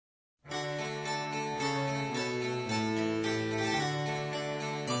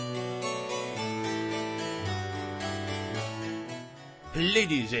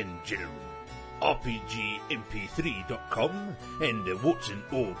Ladies and gentlemen, RPGMP3.com and Watson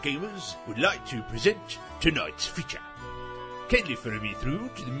All Gamers would like to present tonight's feature. Kindly follow me through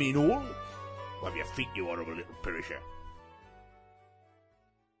to the main hall. Wipe your feet, you horrible little perisher.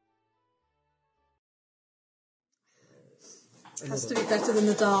 It has to be better than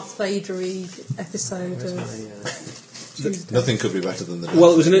the Darth Vader-y episode of Tuesday. Nothing could be better than that.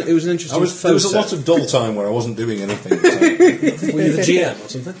 Well, it was an interesting. There was a lot of dull time where I wasn't doing anything. So. Were you the GM or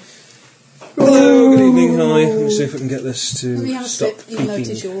something? Hello, good evening, hi. Let me see if I can get this to Let me have a stop sip, even though it is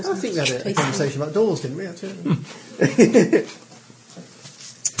peaking. yours. I think we had a conversation about doors, didn't we? Actually?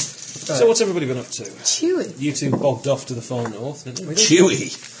 So what's everybody been up to? Chewy. You two bogged off to the far north, didn't you?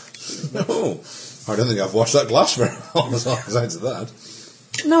 Chewy. No. I don't think I've washed that glass very well besides that.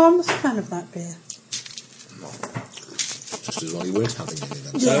 No, I'm a fan of that beer. Just as well you weren't having any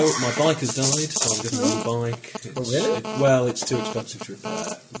then. So, my bike has died, so I'm getting a new bike. Well, it's too expensive to repair.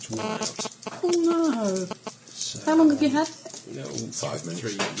 It's worn out. Oh no. So, How long have you had? No, 5 minutes.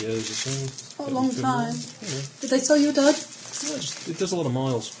 3 years or so. What a long time. Yeah. Did they tell you, Dad? It does a lot of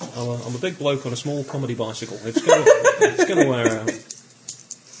miles. I'm a big bloke on a small comedy bicycle. It's going to wear out.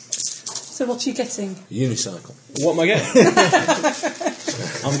 So what are you getting? A unicycle. What am I getting?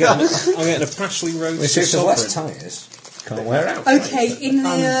 I'm getting a Pashley Road. It's just less tyres. Can't wear out. Okay, in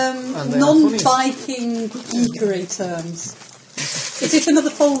the non-biking geekery terms. Is it another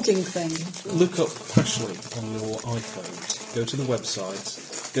folding thing? Look up Pashley on your iPhone. Go to the website.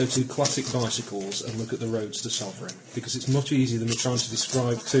 Go to Classic Bicycles and look at the roads to Sovereign, because it's much easier than me trying to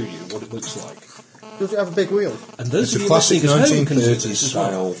describe to you what it looks like. Does it have a big wheel? And those It's of a you classic listening at home can do 1930s this as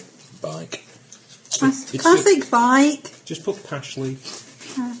well. style bike. Classic bike. Just put Pashley,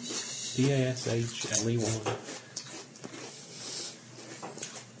 Pashley.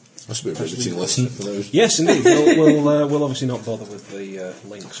 That's a bit of a visiting lesson for those. Yes, indeed. We'll obviously not bother with the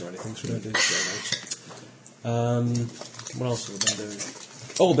links or anything, so we don't do show notes. What else have I been doing?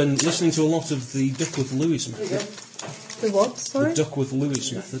 Oh, I've been listening to a lot of the Duckworth-Lewis method. The what, sorry? The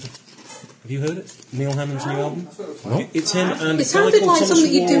Duckworth-Lewis method. Have you heard it? Neil Hammond's new album? No. It's him and It sounded like Thomas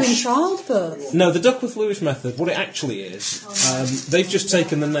something you do in Walsh. childbirth. No, the Duckworth-Lewis method, what it actually is, they've just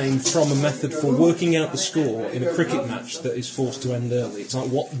taken the name from a method for working out the score in a cricket match that is forced to end early. It's like,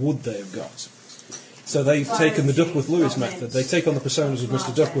 what would they have got? So they've taken the Duckworth-Lewis method, they take on the personas of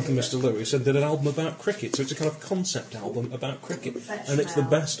Mr. Duckworth and Mr. Lewis and did an album about cricket. So it's a kind of concept album about cricket. And it's the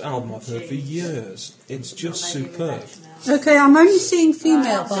best album I've heard for years. It's just superb. Okay, I'm only seeing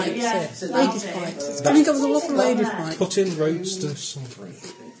female bikes here. Ladies' bikes. It's coming up with a lot of ladies' bikes. Put in Roadster Sovereign.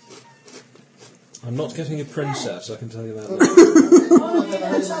 I'm not getting a princess, I can tell you that.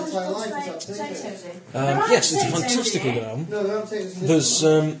 Yes, it's a fantastically good album. There's...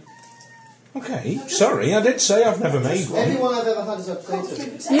 Okay, sorry, I did say I've never made one. Everyone I've ever had is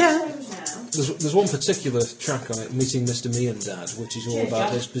updated. Yeah. There's one particular track on it, Meeting Mr. Me and Dad, which is all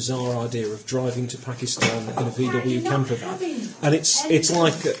about this bizarre idea of driving to Pakistan in a VW camper van. And it's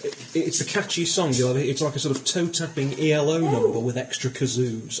a catchy song, you know, it's like a sort of toe-tapping ELO number with extra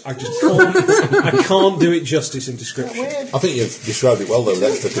kazoos. I just can't do it justice in description. I think you've described it well though, with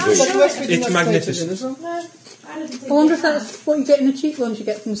extra to do. It's magnificent. I wonder if that's what you get in the cheap ones you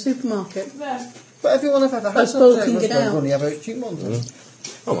get from the supermarket. But everyone I've ever had Those bulking it out. only have cheap ones.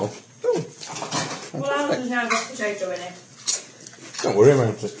 Oh well. Well, ours has now got potato in it. Don't worry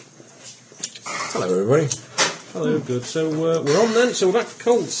about it. Hello everybody. Hello, good. So we're on then, so we're back for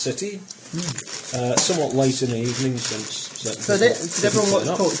Cold City. Somewhat late in the evening since... So did everyone watch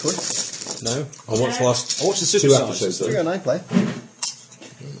Torchwood? No. I watched the last I watched the 2 Super episodes You though. and I play.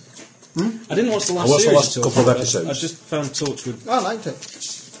 I didn't watch the last I watched the series last of couple of Torchwood. episodes. I just found Torchwood. I liked it.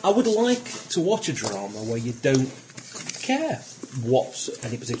 I would like to watch a drama where you don't care what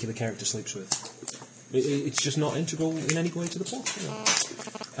any particular character sleeps with. It's just not integral in any way to the plot. You know?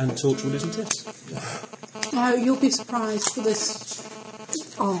 And Torchwood isn't it. No, you'll be surprised for this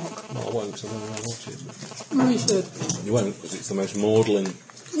arc. Well, I won't, so I don't want to watch it. No, you should. You won't, because it's the most maudlin,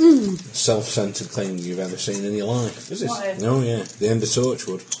 self-centred thing you've ever seen in your life. Is this? Oh yeah, the end of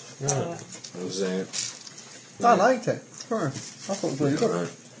Torchwood. Right. It was, I liked it. Sure. I thought it was really good. right.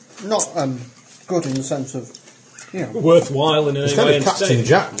 Not good in the sense of, you know. Worthwhile in It's any kind way of Captain entertaining.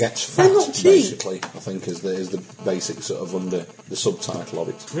 Jack gets fat, They're not cheap. basically, I think is the basic sort of under the subtitle of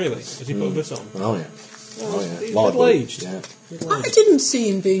it. Really? Has he put a bit on? Oh yeah. Oh He's yeah. Lard middle-aged. Yeah. I didn't see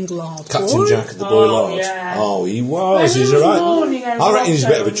him being lard. Captain Jack, the boy lord. yeah. Oh, he was. He's alright. I reckon he's a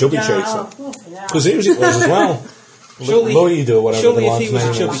bit of a chubby chaser. Because he was as well. Surely- Lloyd or whatever surely the if he lad's was a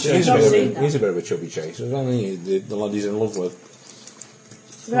name chubby is. chaser- He's a bit of a chubby chaser, isn't he? The lad he's in love with.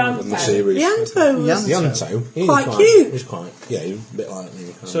 in the series. Yanto was Yanto. He's quite cute. He's quite, he's a bit like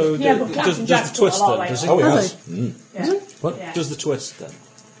me. So Yeah, but does Captain the Jack's twist got a lot then? of Does weight Oh, he on. has. Yeah. What? Yeah. Does the twist then?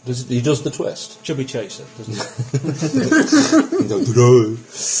 He does the twist. Chubby Chaser, doesn't it? He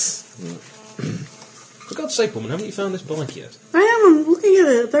goes, For God's sake, woman, haven't you found this bike yet? I am. I'm looking at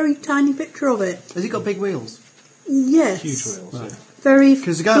a very tiny picture of it. Has he got big wheels? Yes. Huge wheels. Yeah. Very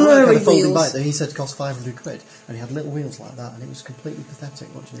Because the guy had blurry a folding wheels. bike that he said cost £500, and he had little wheels like that, and it was completely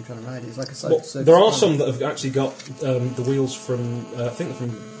pathetic watching him trying to ride it. It's like a circus. There are some that have actually got the wheels from, I think they're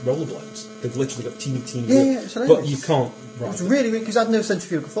from rollerblades. They've literally got teeny Yeah, wheels. it's hilarious. But you can't It ride was them. really because I'd no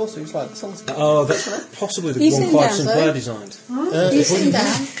centrifugal force, so it was like, this sounds Oh, that's possibly the You one sitting Clive down, Sinclair though? designed. You sitting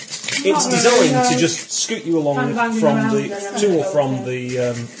down? It's designed to just scoot you along Bang, bang, from around, the yeah, to or yeah. from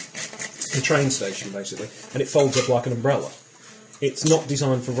the train station, basically, and it folds up like an umbrella. It's not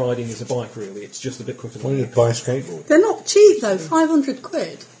designed for riding as a bike, really. It's just a bit quicker Why than don't you buy a skateboard? They're not cheap though.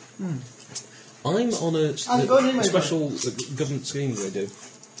 £500. I'm on a special government scheme we do,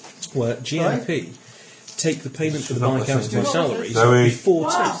 where GMP take the payment for the bike out of my salary Zoe. before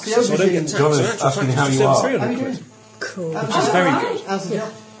tax, so I don't get taxed. Johnny's So actual asking tax how is you just are. £300, Cool. which is very good. How's the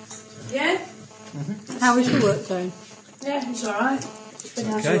job? Yeah? How is your work going? Yeah, it's alright. Been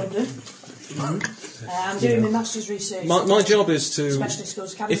out Okay. to London. I'm doing my master's research. My job is to, Specialist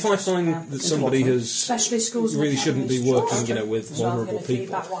schools academy. if I find that somebody Specialist schools really shouldn't be working, with So I'm vulnerable gonna people,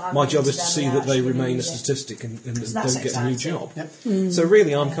 feedback what my happens job to is to them see and that they actually remain a use it. statistic and that's don't get a new exciting. job. Yep. So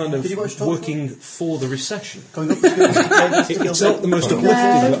really, I'm kind of Did you watch Top working for the recession. Going up to school? It's not the most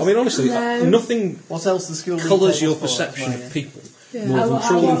uplifting. I mean, honestly, nothing What else the school colours league your tables for? perception Right, of people Yeah. more than I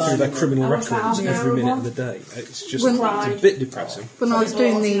trawling was- through their criminal I was records out every there minute one. of the day. It's just When- it's a bit depressing. When I was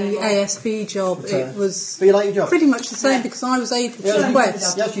doing the ASB job, it was But you like your job? pretty much the same because I was able to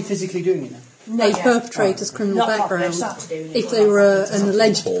request You're actually physically doing it now? a perpetrator's criminal Not properly, background started doing it, if but they were not an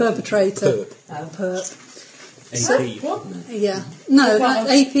alleged perpetrator. properly. AP. What? Yeah. No,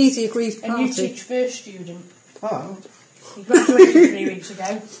 AP is the aggrieved And you party. teach first student. Oh, You graduated 3 weeks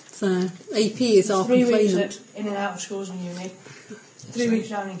ago. So AP is our 3 weeks complainant. in and out of schools and uni. 3 weeks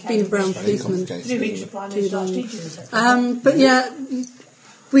down in Being a brown Cambridge. policeman. 3 weeks applying Too to start long. teaching. But yeah,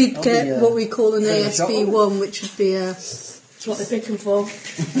 we'd I'll get be, what we call an fair shot. ASB 1, which would be a... That's what they're picking for.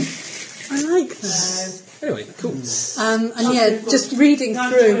 I like that. Anyway, cool. And yeah, just reading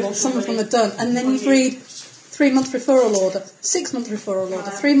through what some of them have done, and then you'd read 3-month referral order, 6-month referral order,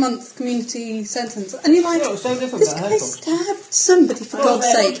 3-month community sentence, and you're like, Well, it's so different this than guy Headphones. stabbed somebody for God's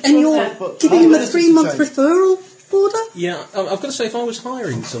sake, and you're But giving him a eyewitnesses 3-month change. referral order? Yeah, I've got to say, if I was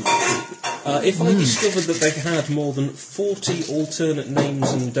hiring somebody, if I discovered that they had more than 40 alternate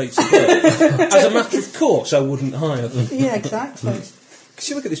names and dates of birth, as a matter of course, I wouldn't hire them. Yeah, exactly. Because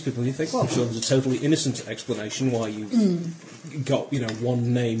you look at these people and you think, well, I'm sure there's a totally innocent explanation why you've got,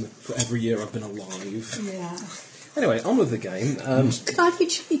 one name for every year I've been alive. Yeah. Anyway, on with the game. Could I be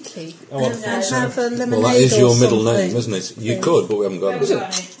cheeky Oh, and have a lemonade Well, that is or your middle something? name, isn't it? You could, but we haven't got it.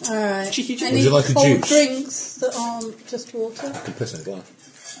 All right. Cheeky, cheeky. Any Would you like a cold juice? drinks that aren't just water? I can piss in a glass.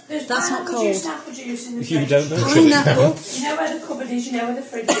 There's That's not apple cold. juice, apple juice in the If you fridge. don't know. Pineapple. You know where the cupboard is, you know where the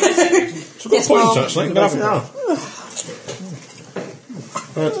fridge is. It's a good Yes, point, Mum. actually. You can have it now.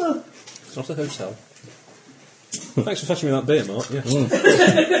 It's not a hotel. Thanks for fetching me that beer, Mark. Yeah.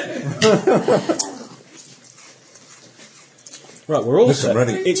 Right, we're all Listen, set.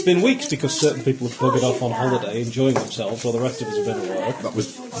 ready. It's been weeks because certain people have buggered off on holiday enjoying themselves while the rest of us have been at work. That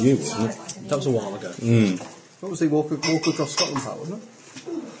was you, wasn't it? That was a while ago. what was the walk across Scotland part, wasn't it?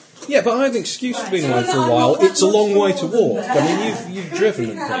 Yeah, but I have an excuse for being away for a while. It's a long way to walk. I mean, you've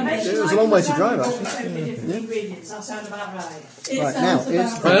driven and things. It was a long way to drive, actually. Different ingredients, that sound about right. Right, now,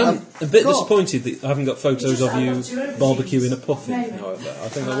 here's... I am a bit God. disappointed that I haven't got photos of you barbecuing a puffin, however. I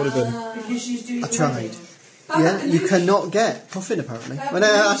think that would have been... Because she's doing I tried. Yeah, you cannot get puffin, apparently. When I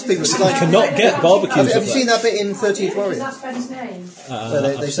asked people, it's like... Cannot get barbecues Have of you seen that. that bit in 13th Warrior? That's Ben's name.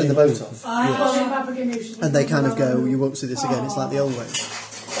 Where they send the boat off. And they kind of go, you won't see this again, it's like the old way.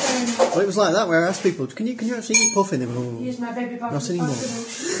 Well, it was like that, where I asked people, can you actually eat puffin? They were all... Here's my baby back. Not anymore.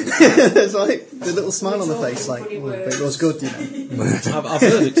 It's like the little smile on the face, like, oh, but it was good, I've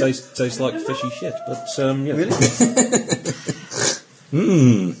heard it tastes like fishy shit, but yeah.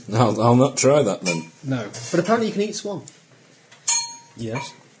 Really? I'll not try that then. No. But apparently you can eat swan.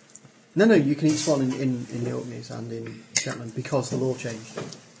 Yes. No, you can eat swan in the Orkneys and in Shetland because the law changed.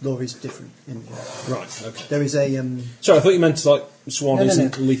 Law is different. Right, okay. There is a... Sorry, I thought you meant like swan No.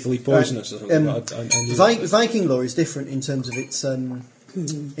 isn't lethally poisonous or something. I knew that. Viking law is different in terms of its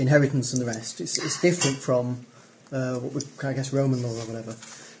inheritance and the rest. It's different from what we, I guess, Roman law or whatever.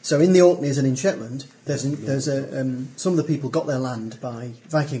 So in the Orkneys and in Shetland, there's some of the people got their land by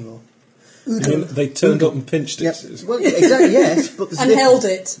Viking law. You mean they turned up and pinched it? Yep. Well, exactly, yes. But there's And held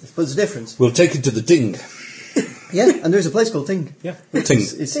it. But there's a difference. We'll take it to the Ting. Yeah, and there's a place called Ting. Yeah. Which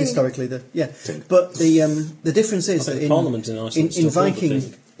is Ting. historically Ting. But the difference is I that think Parliament in Iceland in still called the Viking,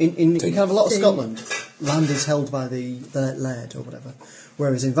 Ting. in Ting. kind of a lot of Ting. Scotland, land is held by the laird or whatever.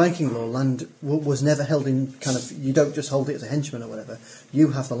 Whereas in Viking law, land was never held in kind of, you don't just hold it as a henchman or whatever. You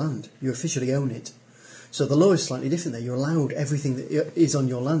have the land. You officially own it. So the law is slightly different there. You're allowed everything that is on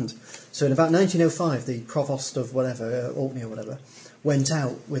your land. So in about 1905, the provost of whatever, Orkney or whatever, went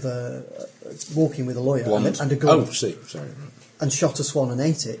out with walking with a lawyer and a gun. Oh, see, sorry. And shot a swan and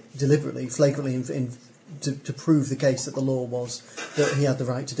ate it deliberately, flagrantly, to prove the case that the law was that he had the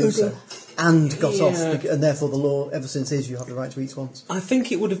right to do so, and got off. And therefore, the law ever since is you have the right to eat swans. I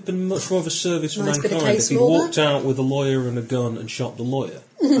think it would have been much more of a service for Nice bit of mankind case if he law walked out with a lawyer and a gun and shot the lawyer.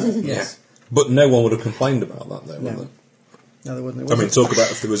 Yes. But no one would have complained about that, though, would No. they? No, there wouldn't. I mean, talk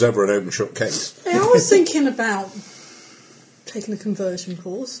about if there was ever an open shut case. I was thinking about taking a conversion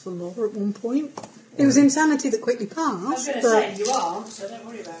course for law at one point. It was insanity that quickly I was passed. going to But say, you are, so don't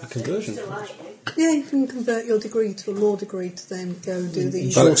worry about it. conversion Still course. like it. yeah, you can convert your degree to a law degree to then go do the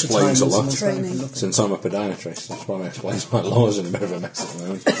That explains a Time lot. and Training. nothing. Since I'm a podiatrist, that's why I explain my laws in a bit of a mess at the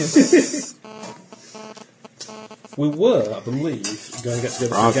moment. We were, I believe, going to get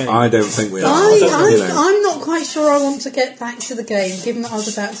together for a game. I don't think we are. I'm not quite sure I want to get back to the game, given that I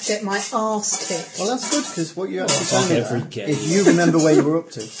was about to get my arse kicked. Well, that's good because what you actually like told me every there game. is you remember where you were up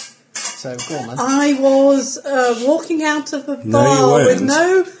to. So go on, man. I was walking out of a No, you bar weren't. with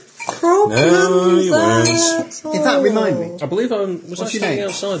no problems No, you weren't. at all. In fact, remind me. I believe I was What's I your standing name?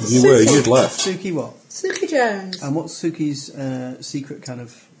 outside. You were, you'd left. Sooki what? Sooki Jones. And what's Suki's secret kind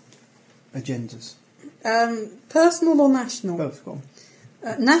of agendas? Personal or national? Both, go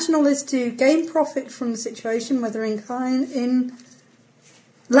on. National is to gain profit from the situation, whether in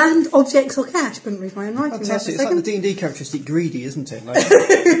land, objects or cash. Couldn't read my own writing. Fantastic. there It's for a like the second. D&D characteristic greedy, isn't it?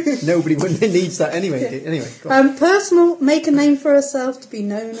 Like, nobody needs that anyway. Anyway, go on. Personal, make a name for herself to be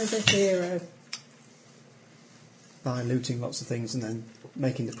known as a hero. By looting lots of things and then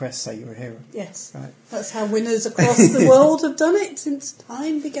making the press say you're a hero. Yes. Right. That's how winners across the world have done it since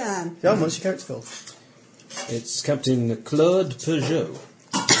time began. John, what's your character called? It's Captain Claude Peugeot.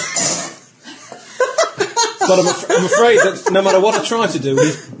 But I'm afraid that no matter what I try to do,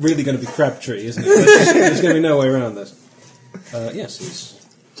 he's really going to be Crabtree, isn't it? There's going to be no way around this. Yes, he's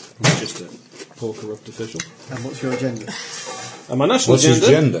just a poor corrupt official. And what's your agenda? And my national What's his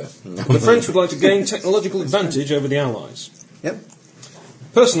agenda? gender? The French would like to gain technological advantage over the Allies. Yep.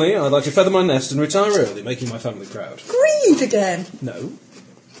 Personally, I'd like to feather my nest and retire early, making my family proud. Greed again. No.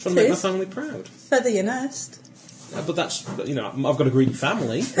 Trying to make my Yes. family proud. Feather your nest. But that's, you know, I've got a greedy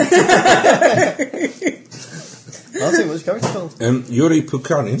family. I'll see what's your character called. Yuri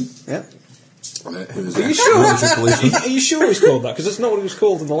Pukarin, Yep. who's Are you a sure? military policeman. Are you sure he's called that? Because that's not what he was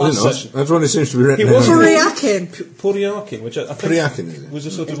called in the I last don't know, session. that's what it seems to be written He was down. Kuryakin. Puryakin, which I think Kuryakin, is it? was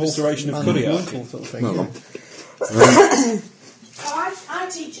a sort of alteration of Man, Kuryakin. local sort of thing, No, yeah. no. I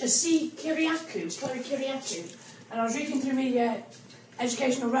teach a C. Kiriakou, and I was reading through my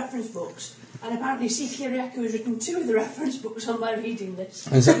educational reference books, and apparently C. Kiriakou has written 2 of the reference books on my reading list.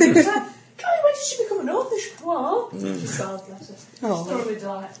 Is that- Golly, when did she become an author? What? She's 12, bless her. Oh. Thoroughly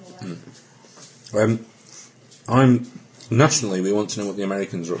delightful. That. I'm nationally, we want to know what the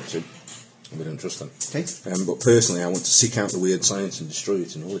Americans are up to. We don't trust them. Okay. But personally, I want to seek out the weird science and destroy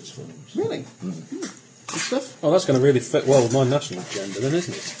it in all its forms. Really? Good stuff. Oh, that's going to really fit well with my national agenda, then,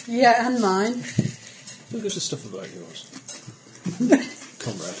 isn't it? Yeah, and mine. Who gives a stuff about yours?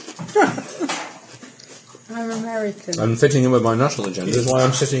 Comrade. I'm American. And fitting in with my national agenda is why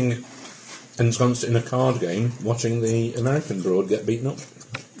I'm sitting ensconced in a card game watching the American broad get beaten up.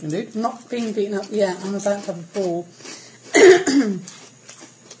 Indeed. Not being beaten up yet. I'm about to have a ball. You're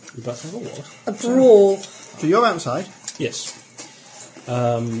about to have a what? A brawl. So you're outside. Yes.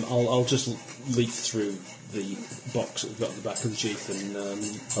 I'll just leaf through the box that we've got at the back of the Jeep and...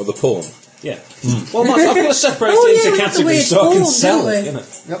 Oh, the porn. yeah. Well, I've got to separate Oh, it yeah, into we had the categories weird so I can porn, sell didn't it, we? you know.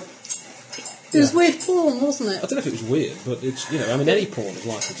 Yep. It was weird porn, wasn't I it? don't know if it was weird, but it's, you know, I mean, any porn is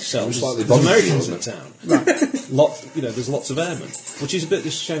likely to sell. It was There's, slightly there's bonkers, Americans in wasn't town. You know, there's lots of airmen, which is a bit of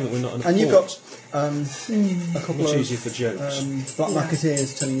a shame that we're not in a And you've port. got a couple Much of easier for jokes. black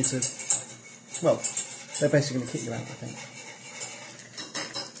marketeers telling you to... Well, they're basically going to kick you out, I think.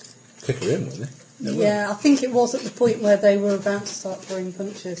 Kick her in, wasn't it? Yeah, I think it was at the point where they were about to start throwing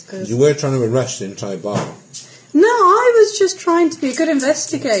punches. Cause You were trying to arrest the entire bar. no, I was just trying to be a good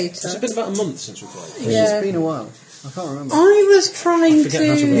investigator. It's been about a month since we played. Yeah. It's been a while. I can't remember. I was trying forget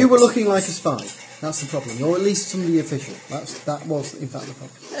how to to. read. You were looking like a spy. That's the problem. Or at least somebody official. That was, in fact, the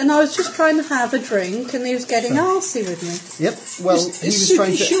problem. And I was just trying to have a drink, and he was getting arsey with me. Yep. Well, he Is was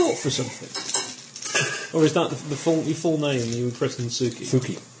trying Sooki to... short for something? Or is that your full name? You were christened Sooki?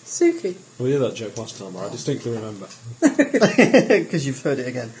 Sooki. Sooki. We did that joke last time, I distinctly remember. Because you've heard it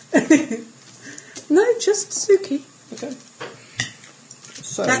again. No, just Sooki. Okay.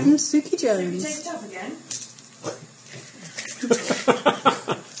 So, Captain Sooki Take Jones. it up again.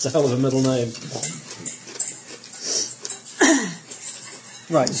 It's a hell of a middle name.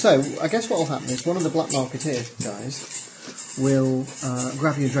 right, so I guess what will happen is one of the black marketeer guys will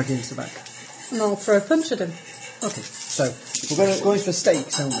grab you and drag you into the back. And I'll throw a punch at him. Okay, so we're going for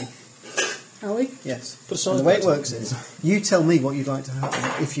stakes, aren't we? Are we? Yes. Put a And the way it side works is, you tell me what you'd like to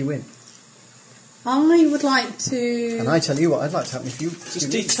happen if you win. I would like to. And I tell you what I'd like to happen if you... Is this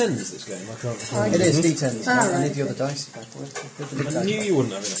D10s, this game? I can't recall. It is D10s. Ah, I right, need the other okay. dice back. Where's the big I dice knew back? you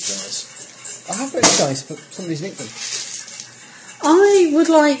wouldn't have enough dice. I have got dice, but somebody's nicked them. I would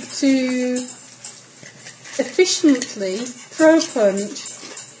like to efficiently throw a punch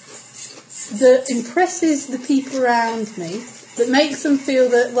that impresses the people around me, that makes them feel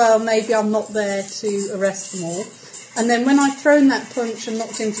that, well, maybe I'm not there to arrest them all. And then when I've thrown that punch and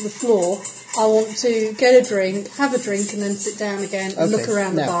knocked him to the floor, I want to get a drink, have a drink, and then sit down again and look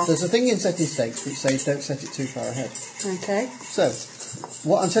around the now, bar. there's a thing in setting stakes which says don't set it too far ahead. Okay. So,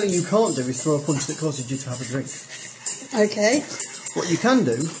 what I'm telling you can't do is throw a punch that causes you to have a drink. Okay. What you can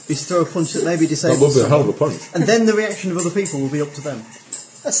do is throw a punch that maybe That disables would be a hell of a someone, punch. and then the reaction of other people will be up to them.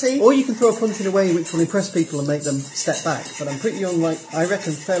 I see. Or you can throw a punch in a way which will impress people and make them step back. But I'm pretty I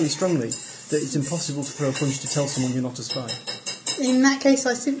reckon fairly strongly that it's impossible to throw a punch to tell someone you're not a spy. In that case,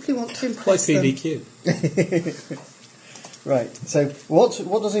 I simply want to Play impress them. PDQ. Right, so what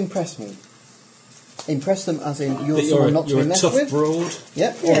does impress mean? Impress them as in you're That someone not to you're be a messed tough with? broad.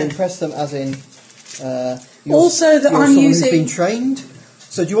 Yep, or Yeah. impress them as in Also that you're I'm someone using- who's been trained.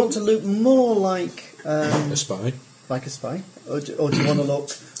 So do you want to look more like A spy. like a spy, or do you want to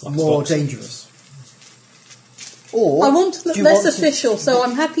look Like more boxing. dangerous? Or I want to look do you less want to- official, so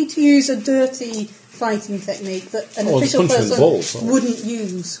I'm happy to use a dirty fighting technique that an Oh, official punch them in the person balls, right? wouldn't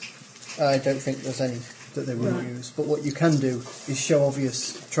use. I don't think there's any that they wouldn't Right. use. But what you can do is show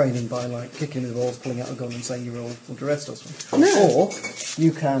obvious training by like kicking in the balls, pulling out a gun, and saying you're all under arrest or something. No. Or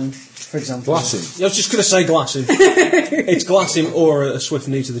you can, for example, Glass him. I was just going to say glass him. It's glass him or a swift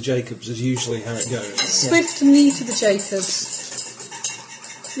knee to the Jacobs is usually how it goes. Swift knee to the Jacobs.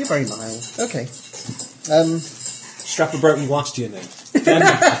 You're very mild. Okay. Strap a broken glass to your knee.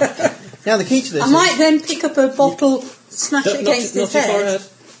 Now the key to this. I might then pick up a bottle, smash it Not against too his far head, ahead.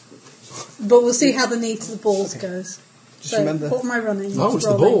 but we'll see how the knee to the balls goes. Just So, remember- what am I running? Oh, it's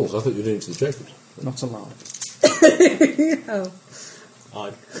the Rolling. balls. I thought you were doing it to the Jacobs. Not allowed. Oh.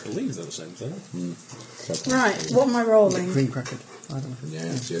 I believe they're the same thing. Right, what am I rolling? Cream crackered. I don't know.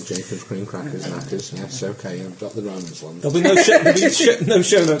 Yeah, so Jacobs, cream crackers, knackers. Yes, okay, I've got the rhymes one. There'll be no no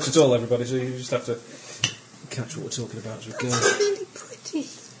show notes at all, everybody, so you just have to catch what we're talking about as we go. It's really pretty.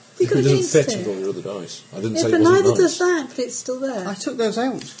 You It got doesn't against fit it. with all your other dice. I didn't Yeah, say but it wasn't neither nice. does that, but it's still there. I took those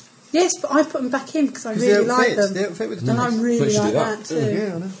out. Yes, but I put them back in because I 'Cause they really don't like fit. them. They don't fit with the And I dice. really Makes you like do that, that. too.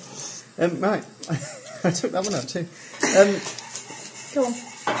 Yeah, I know. Right. I took that one out too. Go on.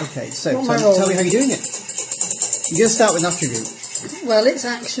 Okay, so What am I tell me rolling? how you're doing it. You're going to start with an attribute. Well, it's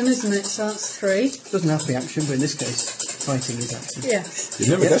action, isn't it? So that's 3. Doesn't have to be action, but in this case, fighting is action. Yes. You'd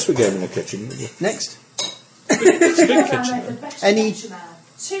never Yep. guess we game in the kitchen, would you? Next. It's a big I kitchen. made the best Any- bechamel.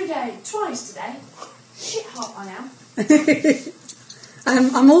 Twice today. Shit hot I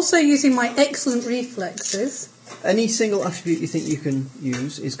am. I'm also using my excellent reflexes. Any single attribute you think you can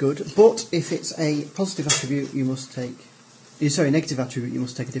use is good, but if it's a positive attribute, you must take... negative attribute, you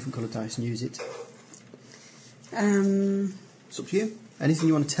must take a different coloured dice and use it. It's up to you. Anything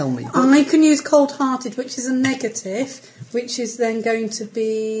you want to tell me. I can use cold-hearted, which is a negative, which is then going to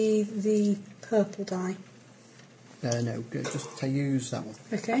be the purple die. No, good. Just use that one.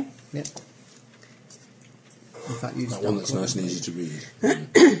 Okay. Yep. In fact, use That one that's nice and easy to read.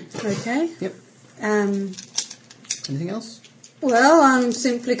 Okay. Yep. Anything else? Well, I'm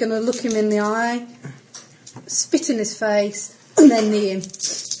simply going to look him in the eye, spit in his face, and then knee him.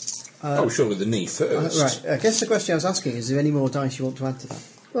 Oh, surely the knee first. Right. I guess the question I was asking is there any more dice you want to add to that?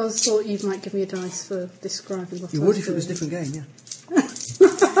 Well, I thought you might give me a dice for describing what You I would was if it was a doing. different game, yeah.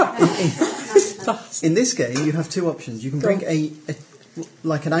 In this game, you have two options. You can bring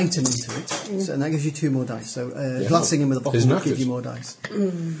like an item into it, so, and that gives you 2 more dice. So glassing him with a bottle His will knackers. give you more dice.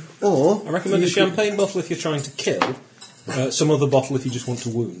 Or I recommend a you could- champagne bottle if you're trying to kill, some other bottle if you just want to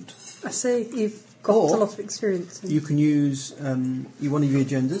wound. I see. You've got Or a lot of experience in. You can use one of your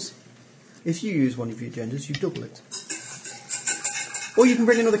agendas. If you use one of your agendas, you double it. Or you can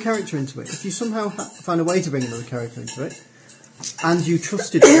bring another character into it. If you somehow find a way to bring another character into it, and you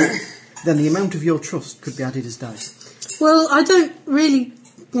trusted them, then the amount of your trust could be added as dice. Well, I don't really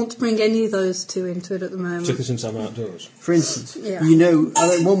want to bring any of those two into it at the moment. Particularly since I'm outdoors. For instance, Yeah. you know,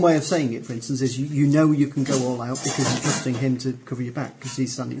 one way of saying it, for instance, is you know you can go all out because you're trusting him to cover your back because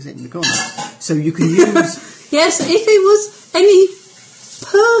he's standing in the corner. So you can use... Yes, if it was any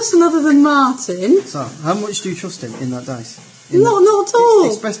person other than Martin... So, how much do you trust him in that dice? Not at all.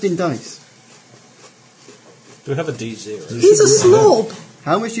 Expressed in dice. Do we have a D0? He's a slob.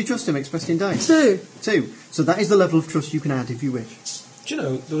 How much do you trust him expressed in dice? 2. 2. So that is the level of trust you can add if you wish. Do you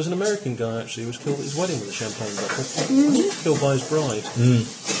know, there was an American guy actually who was killed at his wedding with a champagne bottle. Killed by his bride.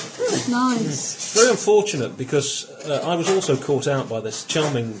 Nice. Very unfortunate because I was also caught out by this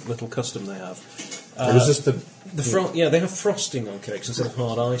charming little custom they have. Was this the They have frosting on cakes instead of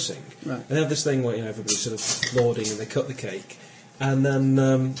hard icing. Right. They have this thing where everybody's sort of lauding and they cut the cake, and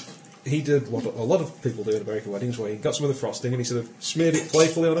then he did what a lot of people do at American weddings, where he got some of the frosting and he sort of smeared it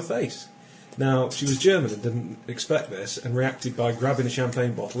playfully on her face. Now she was German and didn't expect this and reacted by grabbing a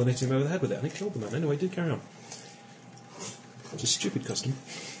champagne bottle and hitting him over the head with it, and it killed the man. Anyway, do carry on. It's a stupid custom.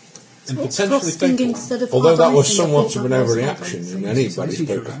 And What's potentially frosting fatal. instead of Although that was icing? I somewhat thought of an that was overreaction in anybody's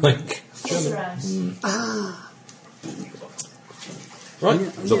book, I think. German. Ah. Right.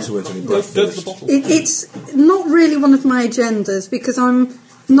 There's obviously weren't any Go breath for the first. bottle. It's not really one of my agendas because I'm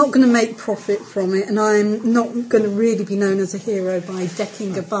not going to make profit from it, and I'm not going to really be known as a hero by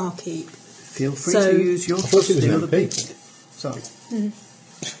decking a barkeep. Feel free So- to use your I thought trust he was in an other MP. people. So,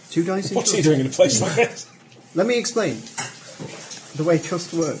 2 dice in What's he trust. doing in a place like this? Let me explain the way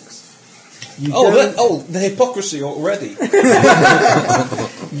trust works. You don't, The hypocrisy already.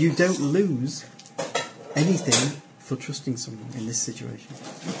 you don't lose anything for trusting someone in this situation.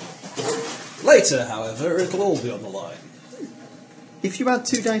 Later, however, it'll all be on the line. If you add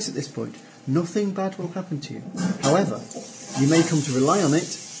 2 dice at this point, nothing bad will happen to you. However, you may come to rely on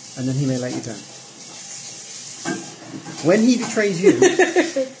it, and then he may let you down. When he betrays you,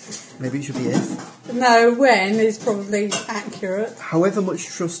 maybe it should be if, No, when is probably accurate. however much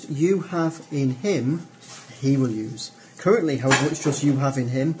trust you have in him, he will use. Currently, however much trust you have in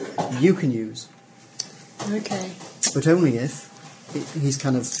him, you can use. Okay. But only if he's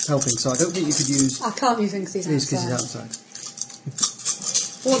kind of helping. So I don't think you could use I can't use him because he's because outside. he's outside.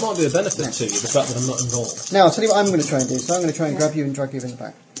 Well, it might be a benefit to you, the fact that I'm not involved. Now, I'll tell you what I'm going to try and do. So I'm going to try and grab you and drag you in the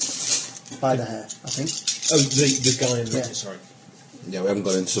back. By the hair, I think. Oh, the guy in the... Yeah. Sorry. Yeah, we haven't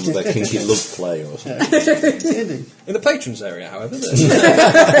gone into some of their kinky love play or something. Indeed. In the patrons area, however...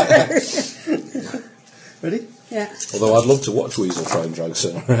 Ready? Yeah. Although I'd love to watch Weasel try and drag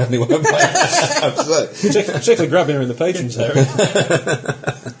Sarah anyway. particularly grabbing her in the patrons area. 2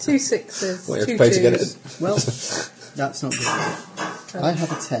 6s. What, you have to 2 pay to get 2s. it? Well, that's not good. I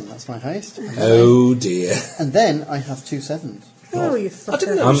have a 10, that's my highest. Oh dear. And then I have 2 7s. Oh, you I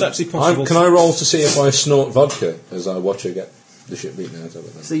didn't know fucker. it was actually possible. Can I roll to see if I snort vodka as I watch her get the shit beaten out of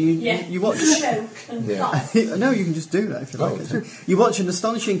her? So you watch... Choke and Yeah. cough. No, you can just do that if you like. Oh, okay. You watch an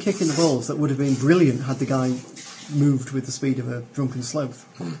astonishing kick in the balls that would have been brilliant had the guy moved with the speed of a drunken sloth.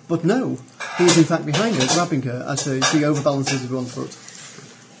 But no, he is in fact behind her, grabbing her as she overbalances with one foot,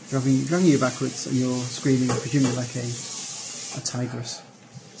 dragging you backwards, and you're screaming, presumably like a tigress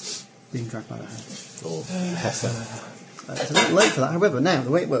being dragged by the hair. Or heifer. It's a little late for that. However, now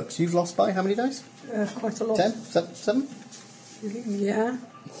the way it works, you've lost by how many dice? Quite a lot. 10? 7? Yeah.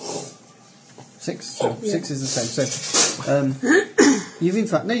 6. So 6 is the same. So you've in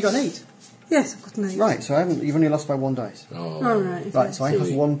fact you got an 8. Yes, I've got an 8. Right. So you've only lost by 1 dice. Oh. All right. Right, so I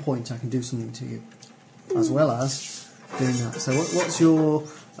have 1 point. I can do something to you, as well as doing that. So what's your?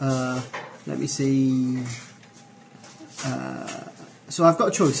 Let me see. So I've got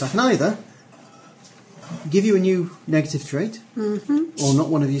a choice. I can either give you a new negative trait, or knock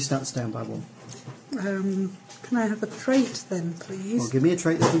one of your stats down by 1. Can I have a trait then, please? Well, give me a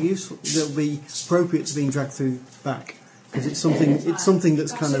trait that will be useful, that will be appropriate to being dragged through back, because it's something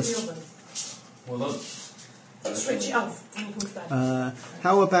that's kind of. Well done. Switch it off when he comes back.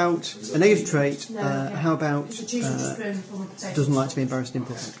 How about a negative trait? How about It's a teaspoon from a potato. doesn't like to be embarrassed in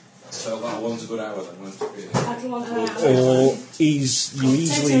public? So that one's a good hour then, won't it? I don't want Or you easily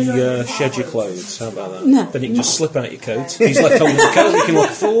shed your clothes. How about that? No. Then you can just slip out your coat. He's left holding the coat, you can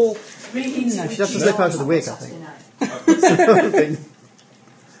look full. She'd have to slip out of the wig, I think.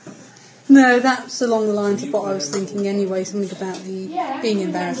 No, that's along the lines of what I was thinking anyway, something about the being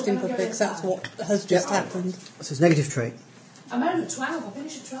embarrassed in public, 'cause that's what has just happened. So it's negative trait. I'm home at 12. I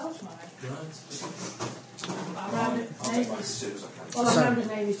finish at 12 tomorrow. I'm round at Navy's. Well, I'm round at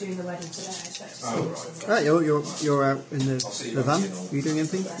Navy's doing the wedding today. I expect to see Right, you're out in the van. Are you doing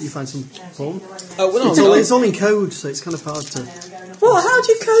anything? You find some porn? Oh, well, It's all in code, so it's kind of hard to. What? How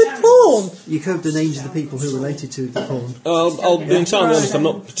do you code porn? You code the names of the people who are related to the porn. I'll be entirely honest, I'm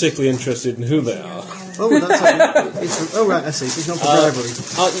not particularly interested in who they are. Oh, that's right, I see. It's not for bribery.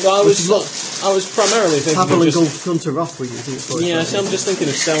 I was primarily thinking Pavel of and just... Gunter Roth were using it for. Yeah, see, I'm just thinking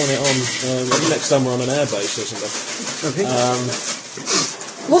of selling it on next time we're on an airbase or something. Okay.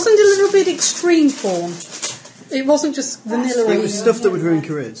 Wasn't it a little bit extreme porn? It wasn't just vanilla. It was stuff that would ruin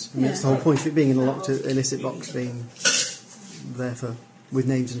careers. I mean, that's the whole point of it being in a locked illicit box, being there with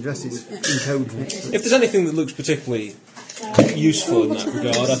names and addresses in code. If there's anything that looks particularly useful in that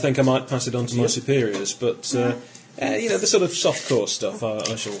regard, I think I might pass it on to my superiors. But the sort of soft-core stuff, I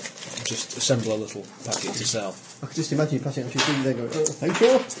shall just assemble a little packet to sell. I could just imagine you passing it on to your they go, oh, thank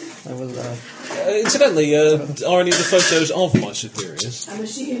you. I will. Incidentally, are any of the photos of my superiors? I'm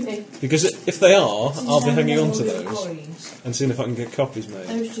assuming. Because if they are, I'll be hanging on to those and seeing if I can get copies made.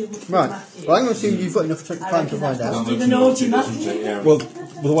 Right. Well, I'm going to assume you've got enough time to find out. The naughty Matthew. Well,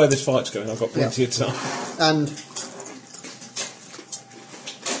 with the way this fight's going, I've got plenty of time. And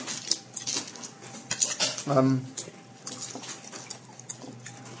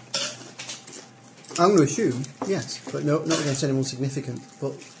I'm going to assume, yes, but not against anyone significant,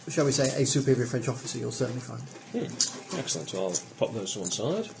 but shall we say a superior French officer you'll certainly find. Excellent, so I'll pop those to one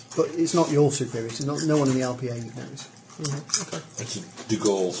side. But it's not your superior, it's not, no one in the LPA knows. Okay. It's a De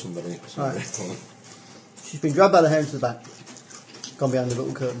Gaulle, somebody. Right. She's been grabbed by the hair into the back, gone behind the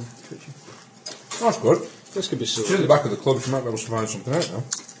little curtain, twitching. That's good. This could be She's at silly. the back of the club, she might be able to find something out now.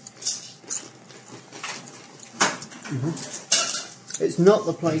 It's not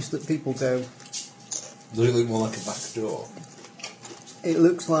the place that people go. Does it look more like a back door? It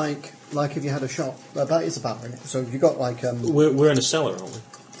looks like if you had a shop. That is a bar, isn't it? So you've got like. We're in a cellar, aren't we?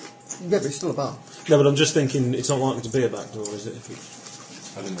 Yeah, but it's still a bar. No, but I'm just thinking it's not likely to be a back door, is it? If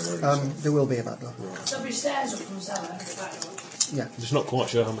it's... I didn't know where it is. There will be a back door. There'll be stairs up from the cellar. The back door. Yeah. I'm just not quite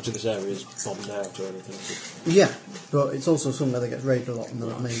sure how much of this area is bombed out or anything. Yeah, but it's also somewhere that gets raided a lot and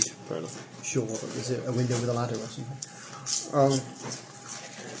they've made Fair enough. sure that there's a window with a ladder or something.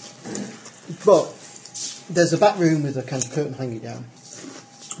 But there's a back room with a kind of curtain hanging down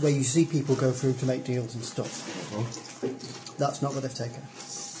where you see people go through to make deals and stuff. That's not what they've taken.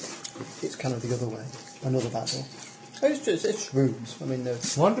 It's kind of the other way. Another back door. It's rooms. I mean,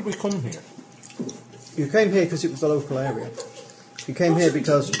 Why did we come here? you came here because it was the local area. You came here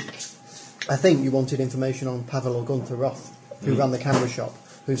because I think you wanted information on Pavel or Gunther Roth, who ran the camera shop,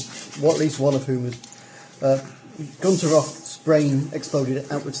 who's at least one of whom was Gunther Roth's brain exploded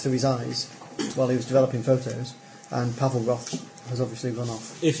outwards through his eyes while he was developing photos, and Pavel Roth has obviously run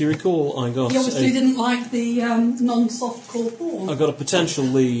off. If you recall, I got He obviously didn't like the non-soft-core porn. I got a potential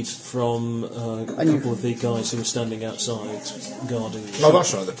lead from a couple of the guys who were standing outside guarding. Oh,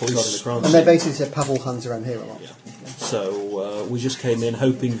 that's right, the guarding police. the crime And they scene. basically said Pavel hangs around here a lot. Yeah. So we just came in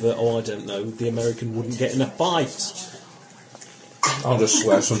hoping that, the American wouldn't get in a fight. I'll just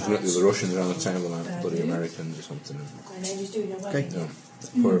swear something at the other Russians around the table like bloody Americans or something. My name is doing a wedding. No,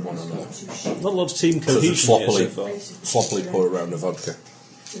 pour one on that. Not a lot of team Sort of cohesion here so far. sloppily pour around the vodka.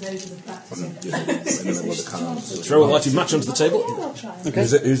 So those are the facts. And, you know, in the middle of the cans. Throw a lighted match onto the table. Yeah, I'll try. Okay.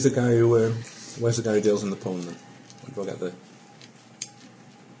 Who's the guy who? Where's the guy who deals in the porn then? Where do I get the?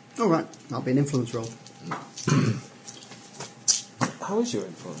 All right, that'll be an influence roll. How is your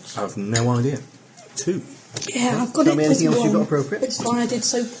influence? I've no idea. 2. Yeah, I've got Tell it me as anything else you've got one. appropriate. It's why I did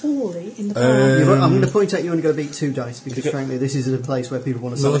so poorly in the past. I'm going to point out you only got to beat 2 dice because, frankly, this is a place where people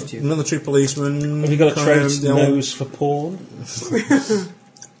want to select you. Military policeman. Have you got a trait nose for porn?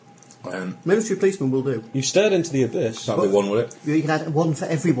 Military policeman will do. You stared into the abyss. That'll be one, will it? You can add 1 for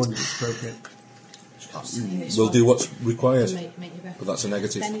everyone if it's appropriate. We'll do what's required. Make you better. But that's a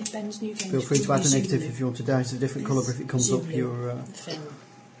negative. Ben's new game. Feel free to add a negative if you want to dice a different colour, but if it comes up, you're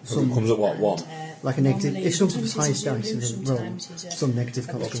So it comes at what? 1? like a negative. If something's highest dice in the roll, some negative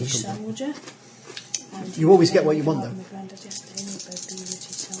comes up. soldier. You always get what you want, though. That's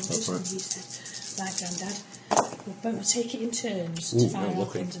right. He said, right, Grandad, we'll both take it in turns Ooh, to fire I'm our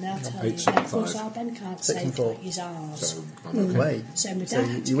lucky. weapons, and I'll tell you. 8, 7, Of course, 5. our Ben can't 6 say and 4. he's ours. So I'm No okay. way. So my So dad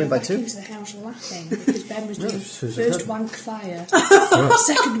had to you go win by back 2? into the house laughing because Ben was doing it's a first good. wank fire,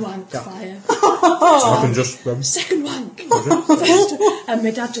 second wank fire, I can just. second wank, first, and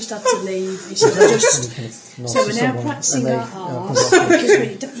my dad just had to leave. He said, I just. So we're now practicing our arse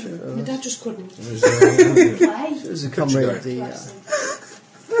because my dad just couldn't play. There's a comrade of the.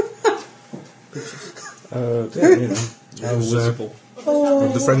 Yeah, you know. It was, visible.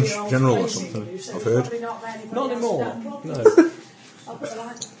 with the French general or something, I've heard. Not anymore. No. I'll put the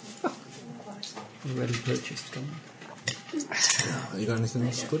light. Already purchased. Gone. Have you got anything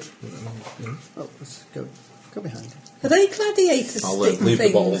else good? No? Oh, let's go behind. Are they gladiator I'll stick leave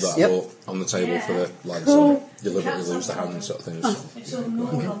the bottle things? that Yep. I bought on the table for the lads Cool. so deliberately lose the hand sort of thing. It's all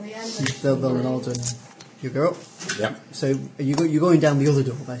normal on the end. They'll nod and you go up. Yeah. So you're going down the other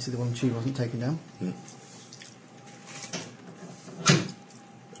door, basically, the one she wasn't taken down.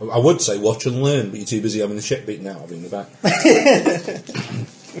 I would say watch and learn, but you're too busy having the shit beaten out of you in the back.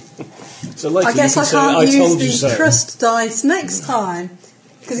 So later I guess you I can say, can't I told you use so. the trust dice next time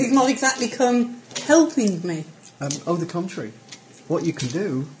because he's not exactly come helping me. On the contrary, what you can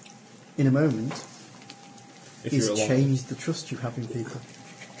do in a moment If is you're alive. change the trust you have in people.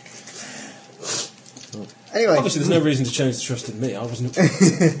 Anyway, Obviously, there's no reason to change the trust in me. I wasn't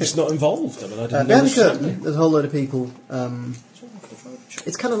just not involved. I mean, I didn't know behind the this was curtain, happening. there's a whole load of people.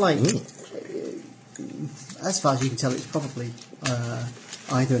 It's kind of like, as far as you can tell, it's probably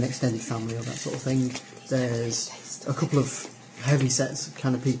either an extended family or that sort of thing. There's a couple of heavy sets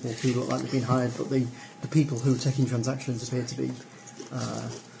kind of people who look like they've been hired, but the people who are taking transactions appear to be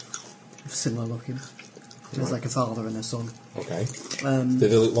similar looking. There's like a father and a son. Okay. Do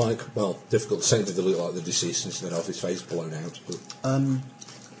they look like, well, difficult to say, do they look like the deceased instead of his face blown out?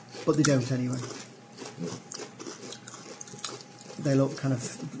 But they don't anyway. They look kind of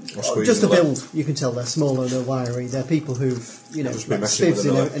just a build. You can tell they're smaller, they're wiry. They're people who've Just been like messing with spivs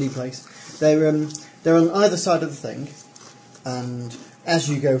in another. any place. They're on either side of the thing, and as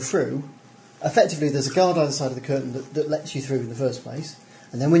you go through, effectively there's a guard either side of the curtain that lets you through in the first place,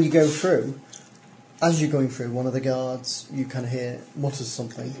 and then when you go through, as you're going through, one of the guards you kind of hear mutters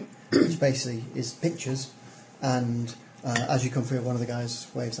something, which basically is pictures, and as you come through, one of the guys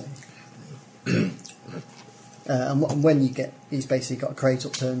waves at you. And when you get, he's basically got a crate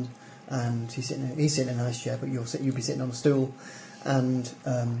upturned, and he's sitting in a nice chair, but you'll be sitting on a stool, and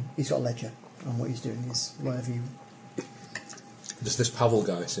he's got a ledger, and what he's doing is whatever you. Does this Pavel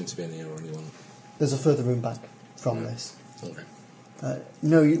guy seem to be in here or anyone? There's a further room back from this. Okay.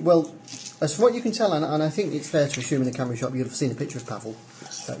 No, well, as for what you can tell, and I think it's fair to assume in a camera shop you'd have seen a picture of Pavel.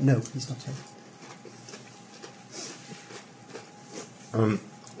 No, he's not here.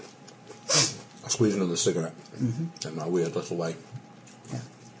 I squeeze another cigarette in my weird little way. Yeah.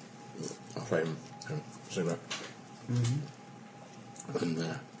 I'll play him cigarette.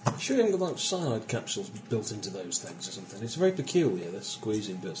 And Sure, you haven't got like cyanide capsules built into those things or something. It's very peculiar, this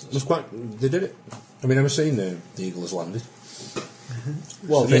squeezing business. it's quite. They did it. Have you never seen the Eagle has landed?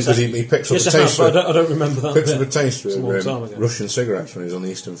 Well, Because he picks up yes, a I have, taster. but I don't remember that. Picks up a bit. taster It's a long time of ago. Russian cigarettes when he was on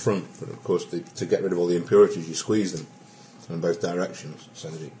the Eastern Front. But of course, to get rid of all the impurities, you squeeze them in both directions so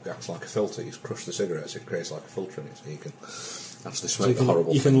that it acts like a filter. You crush the cigarettes, it creates like a filter in it, so you can actually So smoke you the can,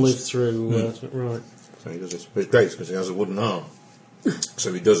 horrible you can things. live through. Right. So he does this. But it's great because he has a wooden arm.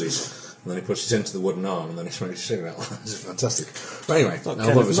 So he does his, and then he puts it into the wooden arm, and then he smokes a cigarette. It's fantastic. But anyway, Like I'll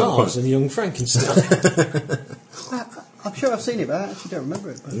Kenneth have a sample. Mars and Young Frankenstein. I'm sure I've seen it, but I actually don't remember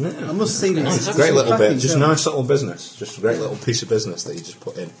it. But I must have seen it. It's a great little bit, just a nice little business, just a great little piece of business that he just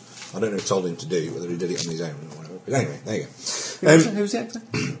put in. I don't know who told him to do, whether he did it on his own or whatever. But anyway, there you go. Who's the actor?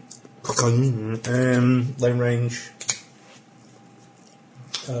 Lone Range.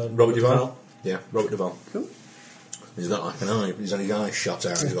 Robert Duvall. Yeah, Robert Duvall. Cool. He's got like an eye, he's had his eyes shot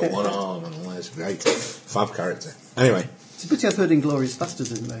out, he's got one arm and all this. Great. Fab character. Anyway, It's a pity I've heard Inglourious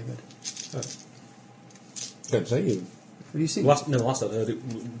Bastards isn't very good. don't say you. Have you seen last I'd heard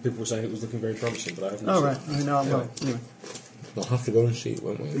it, people were saying it was looking very promising, but I haven't. it? Oh, seen right. it. I mean, no, well, anyway. We'll have to go and see it,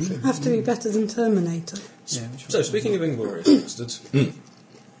 won't we? Have to be better than Terminator. Yeah, which So, speaking of Inglourious Bastards,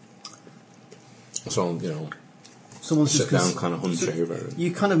 So, you know, someone's sit just down, kind of hunch over it.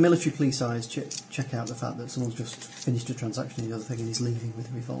 You kind of military police eyes check out the fact that someone's just finished a transaction and the other thing and he's leaving with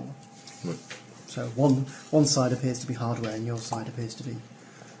a revolver. Right. So one side appears to be hardware and your side appears to be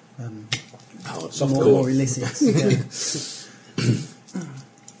Oh, it's more illicit. Yeah.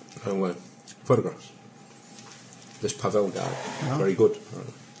 Oh, photographs. This Pavel guy, Oh. very good.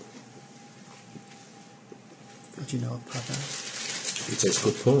 What do you know about that? He takes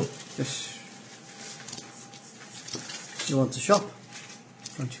good porn. Just you want to shop,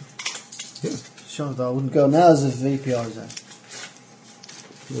 don't you? Yeah. Sure, though I wouldn't go now as a VPR is there.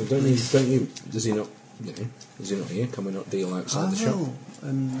 Well, don't you? Does he not? You know, is he not here? Can we not deal outside the shop?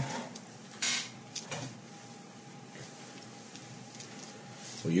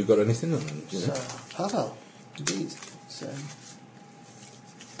 Well, you got anything? You know? Pavel, indeed. So,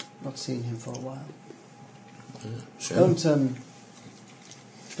 not seen him for a while. Shame.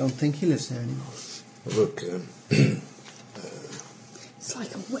 Don't think he lives here anymore. Look,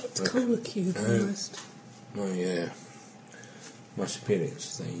 like a wet cola cube almost. My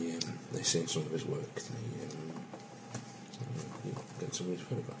superiors, they seen some of his work. Get some of his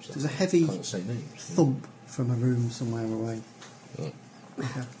photographs. There's a heavy Can't say names. thump from a room somewhere away. Oh.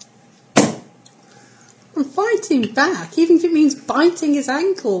 Okay. I'm fighting back, even if it means biting his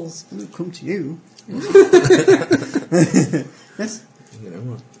ankles. It'll come to you. Yes? You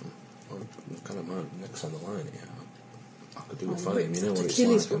know, I'm kind of next on the line here. I could do a fight him, you know what it's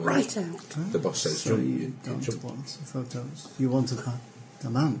Achilles like. right out. The boss says So jump, you you don't jump. want the photos. You wanted the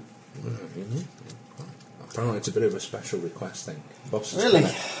man. Apparently it's a bit of a special request thing. The boss is Really?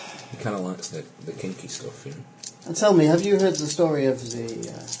 He kind of likes the kinky stuff, you know. And tell me, have you heard the story of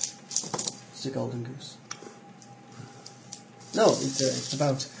the golden goose? No, it's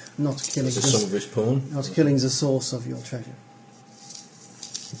about not killing. Is this some of his porn? Not killing the source of your treasure.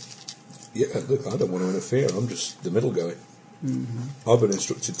 Yeah, look, I don't want to interfere. I'm just the middle guy. Mm-hmm. I've been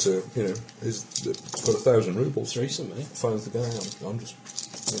instructed to, he's got 1,000 rubles recently. Finds the guy. I'm just,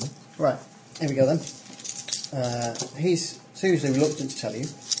 Right, here we go then. He's seriously reluctant to tell you.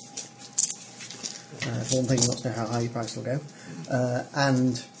 For one thing, he wants to know how high your price will go.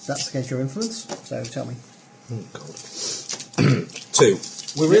 And that's against your influence, so tell me. Oh, God. 2.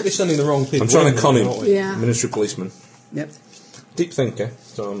 We're really sending the wrong people. I'm trying to con him. aren't we? Yeah. Ministry policeman. Yep. Deep thinker.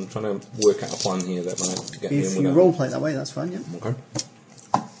 So I'm trying to work out a plan here that might get me If in you with role play it that way, that's fine, yep. Okay.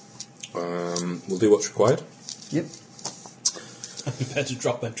 We'll do what's required. Yep. You better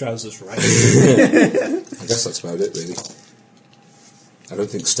drop their trousers right. I guess that's about it, really. I don't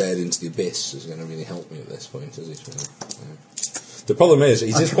think stared into the abyss is going to really help me at this point, is it? The problem is,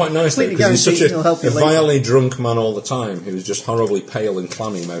 he's just quite nice though, because he's such a vilely drunk man all the time who's just horribly pale and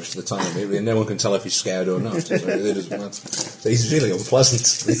clammy most of the time. No one can tell if he's scared or not. So it really doesn't matter. So he's really unpleasant.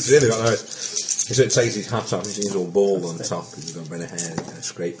 He's really not nice. He sort of takes his hat off, he's all bald on top, and he's got a bit of hair, and kind of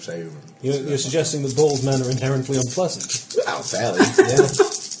scrapes over him. You're suggesting that bald men are inherently unpleasant? Well, fairly, yeah.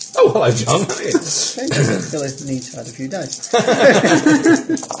 Oh, hello, John. How are you? Still need to add a few dice. I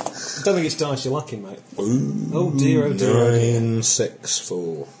don't think it's dice you're lacking, mate. Ooh, Oh dear, oh dear, oh dear. 9, 6,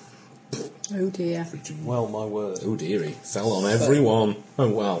 4. Oh dear. Well, my word. Oh dear, he fell on everyone. Oh,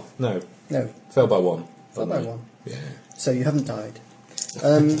 well, no. No, Fell by 1. fell by 1. Yeah. So you haven't died.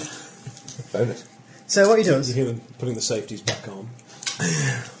 Bonus. So what he You does hear them putting the safeties back on.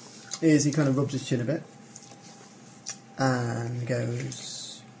 is he kind of rubs his chin a bit and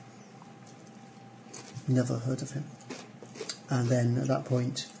goes, never heard of him. And then at that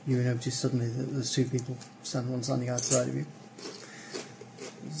point you notice suddenly that there's 2 people standing outside of you.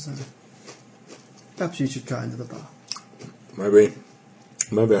 So perhaps you should try another bar. Maybe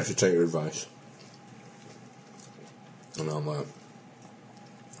I should take your advice. And I'll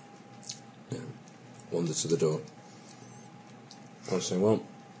wander to the door. I'll say, well,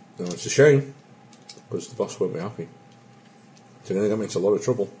 it's a shame, because the boss won't be happy. It's going to get me into a lot of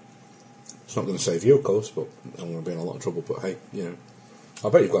trouble. It's not going to save you, of course, but I'm going to be in a lot of trouble. But hey, I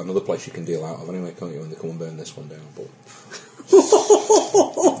bet you've got another place you can deal out of anyway, can't you, when they come and burn this one down? But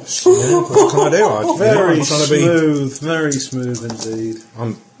what can I do? Very smooth indeed.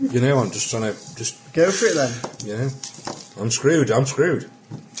 I'm just trying to Go for it then. I'm screwed.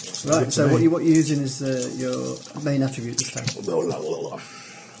 Right, so what you're using is your main attribute this time.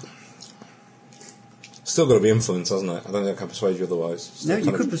 Still got to be influence, hasn't it? I don't think I can persuade you otherwise. No,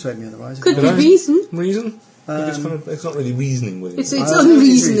 you could persuade me otherwise. Could be reason. Reason? It's not really reasoning with it. It's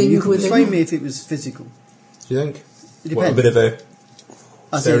unreasoning You could with persuade him. me if it was physical. Do you think? It What, a depends. bit of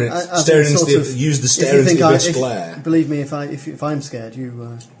a staring into the use the stare into the abyss glare. Believe me, if I'm scared, you.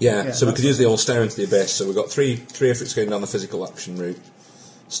 So we could use the old stare into the abyss. So we've got three efforts going down the physical action route.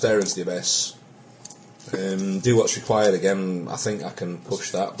 Stare into the abyss. Do what's required again. I think I can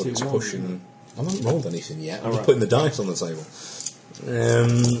push that, but it's pushing. I haven't rolled anything yet. I'm just putting the dice on the table.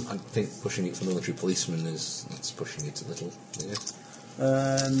 I think pushing it for military policeman it's pushing it a little. Yeah.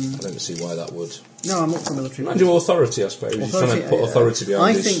 I don't see why that would. No, I'm not for military. I do authority, I suppose. You're trying to put authority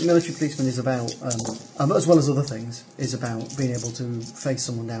behind this. I think military policeman is about, as well as other things, is about being able to face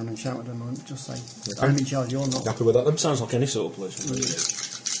someone down and shout at them and just say, "I'm in charge. You're not." Happy with that then? Sounds like any sort of policeman.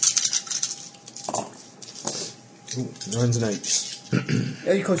 Ooh, 9s and 8s.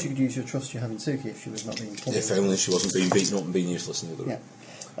 Yeah, of course, you could use your trust you have in Sooki if she was not being pulled. If only she wasn't being beaten up and being useless in the other room.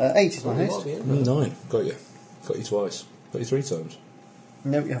 Yeah. 8 is my haste. 9. Got you. Got you twice. Got you 3 times.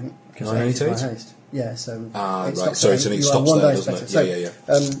 No, you haven't. 9, 8, is my 8? haste. Yeah, so. Right. stops So it there. only You are stops one there, dice doesn't better. it? So, Yeah.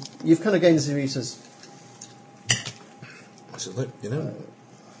 you've kind of gained the Cerritos, I said, look, I'm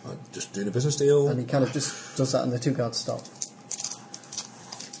just doing a business deal. and he kind of just does that, and the 2 guards stop.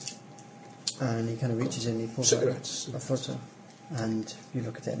 And he kind of reaches in, he pulls out Cigarettes. a photo. And you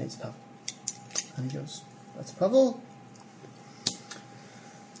look at it and it's Pavel. And he goes, "That's Pavel."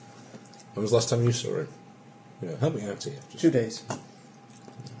 When was the last time you saw him? Help me out here. 2 days.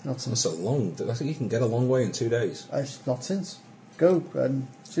 Not since. That's a long... I think you can get a long way in 2 days. Not since. Go and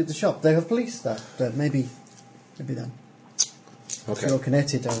see the shop. They have police there. Maybe then. Okay. If you're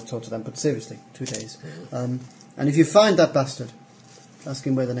connected, I'll talk to them. But seriously, 2 days. And if you find that bastard, ask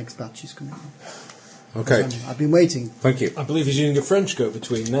him where the next batch is coming from. Okay. I've been waiting. Thank you. I believe he's using a French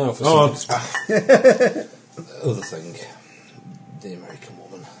go-between now for Other thing. The American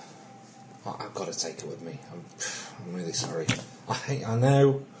woman. I've got to take her with me. I'm really sorry. I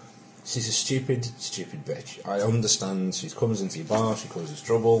know she's a stupid bitch. I understand. She comes into your bar, she causes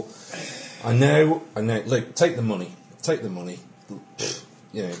trouble. I know. Look, take the money.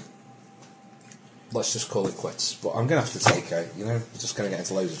 Let's just call it quits. But I'm going to have to take her. We're just going to get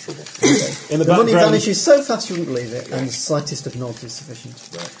into loads of trouble. In the money background, vanishes so fast you wouldn't believe it, and the slightest of nods is sufficient.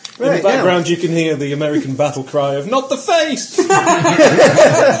 in the background, you can hear the American battle cry of "Not the face!"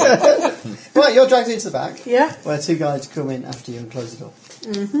 Right, you're dragged into the back. Yeah. Where 2 guys come in after you and close the door.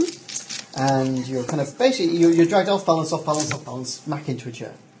 Mm-hmm. And you're kind of basically you're dragged off balance, smack into a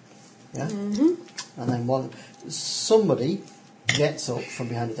chair. Yeah. Mm-hmm. And then somebody gets up from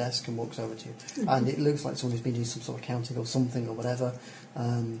behind a desk and walks over to you, and it looks like someone who's been doing some sort of counting or something or whatever.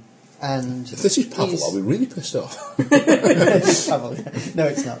 And if this is Pavel, I'll be really pissed off. It's Pavel. No,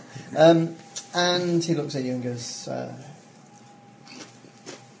 it's not. And he looks at you and goes, kind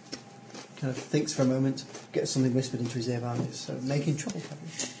of thinks for a moment, gets something whispered into his ear about it. So making trouble, Pavel.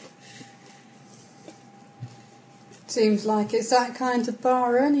 Seems like it's that kind of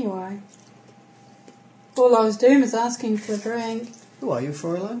bar anyway. All I was doing was asking for a drink. Who are you,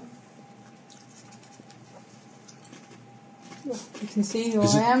 Fräulein? You can see who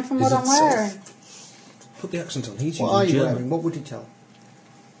I am from what I'm wearing. Put the accent on. He's What are using you German. wearing? What would you tell?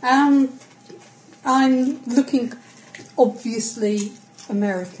 I'm looking obviously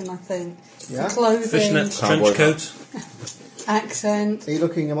American, I think. Yeah. The clothing, Fishnet trench coat. accent. Are you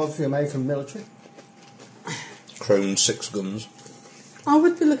looking obviously American military? Chrome 6 guns. I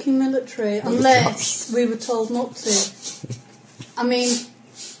would be looking military unless we were told not to. I mean,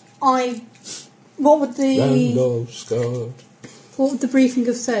 what would the briefing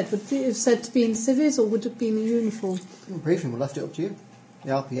have said? Would it have said to be in civvies or would it be in a uniform? The briefing, we left it up to you. The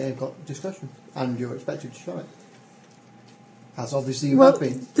RPA have got discretion, and you're expected to show it. As obviously you have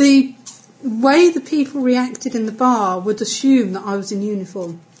been. The way the people reacted in the bar would assume that I was in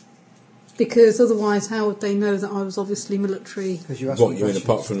uniform. Because otherwise, how would they know that I was obviously military? Because you asked What, you mean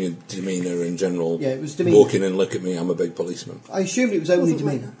apart from your demeanour in general? Yeah, it was demeanour. Walk in and look at me, I'm a big policeman. I assumed it was only Wasn't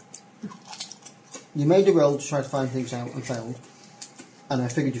like demeanour. You made a roll to try to find things out and failed. And I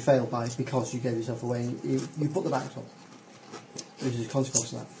figured you failed because you gave yourself away. You put the backs on. Which is a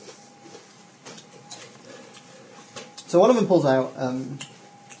consequence of that. So one of them pulls out.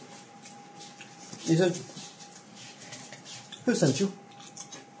 He said, "Who sent you?"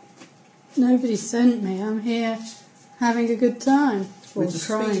 Nobody sent me. I'm here having a good time. Or With the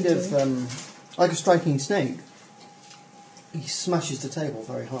trying speed to. of, like a striking snake, he smashes the table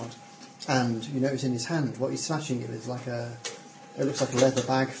very hard. And you notice in his hand, what he's smashing it with is it looks like a leather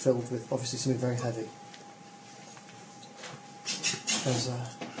bag filled with obviously something very heavy.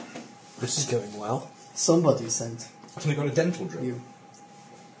 This is going well. Somebody sent I've only got a dental drip. you.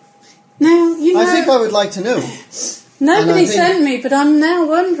 Now, I think I would like to know. nobody and I think- sent me, but I'm now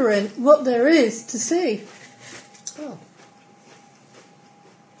wondering what there is to see. Oh.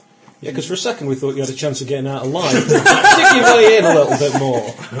 Yeah, because for a second we thought you had a chance of getting out alive. Stick your way in a little bit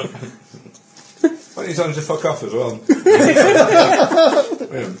more. Why don't you tell him to fuck off as well?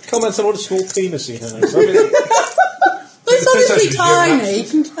 Comments on what a small penis he has. I mean, It's obviously actually tiny, you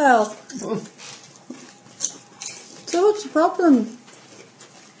can tell. So what's the problem,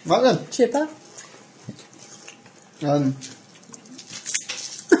 Right then. Chipper?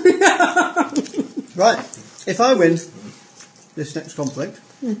 Right. If I win this next conflict,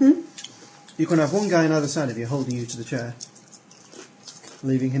 you can have one guy on either side of you holding you to the chair,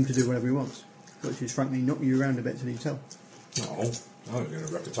 leaving him to do whatever he wants, which is frankly knock you around a bit till you tell. No, I'm going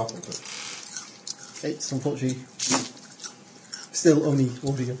to wreck the top of it. It's unfortunately still only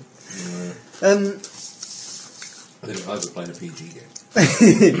audio. I didn't realise we're playing a PG game.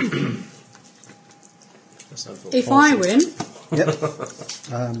 If I win, Yep.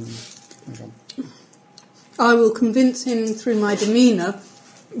 Hang on. I will convince him through my demeanour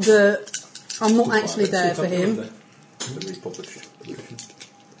that I'm not actually there for him, The republished edition.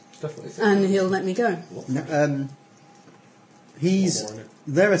 Definitely. and he'll let me go. No,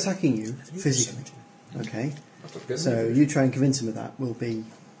 they're attacking you physically, okay? So you try and convince him of that will be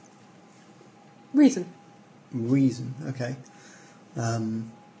Reason. Okay. All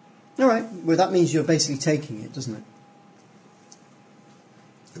right. Well, that means you're basically taking it, doesn't it?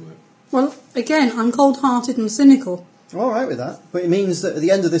 Well, again, I'm cold-hearted and cynical. All right with that, but it means that at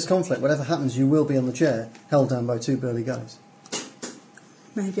the end of this conflict, whatever happens, you will be on the chair, held down by 2 burly guys.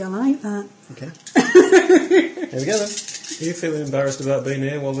 Maybe I like that. Okay. Here we go then. Are you feeling embarrassed about being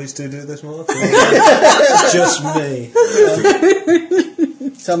here while these two do this, Mark? It's just me.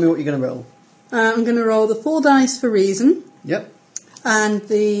 Tell me what you're going to roll. I'm going to roll the 4 dice for reason. Yep. And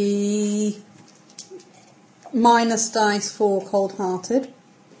the minus dice for cold-hearted.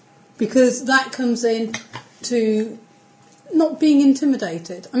 Because that comes in to not being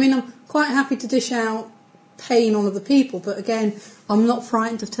intimidated. I mean, I'm quite happy to dish out pain on other people, but again, I'm not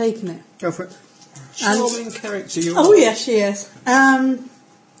frightened of taking it. Go for it. Charming character you are. Oh, yes, she is. And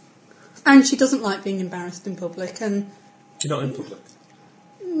she doesn't like being embarrassed in public, and You're not in public.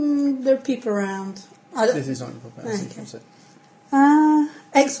 there are people around. This is not in public. Okay.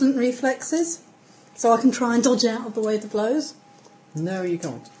 Excellent reflexes, so I can try and dodge out of the way of the blows. No, you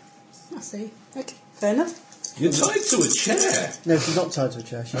can't. I see. Okay, fair enough. You're tied to a chair. No, she's not tied to a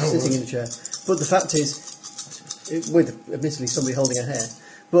chair. She's sitting in a chair. But the fact is, with admittedly somebody holding her hair,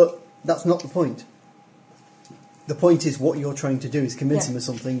 but that's not the point. The point is what you're trying to do is convince him of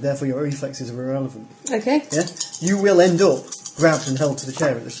something, therefore your reflexes are irrelevant. Okay. Yeah? You will end up grabbed and held to the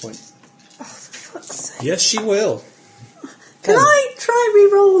chair at this point. Oh, for fuck's sake. Yes, she will. Can I try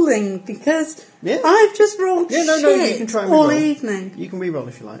re-rolling? Because I've just rolled no, shit you can try and all re-roll. evening. You can re-roll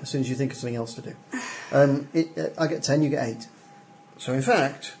if you like, as soon as you think of something else to do. I get 10, you get 8. So in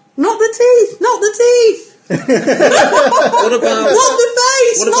fact... Not the teeth! Not the teeth! What about... Not the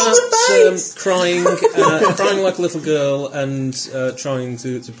face! What not about the face! crying like a little girl and trying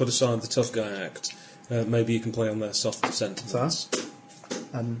to put aside the tough guy act? Maybe you can play on their soft sentiments.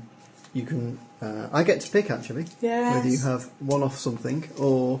 You can... I get to pick, actually. Yes. Whether you have one off something,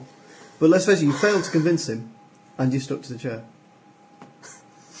 or... But let's face it, you failed to convince him, and you stuck to the chair.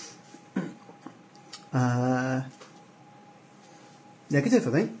 Negative,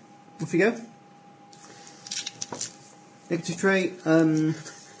 I think. Off you go. Negative trait, I'm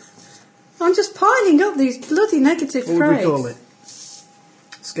just piling up these bloody negative what would we traits. call it?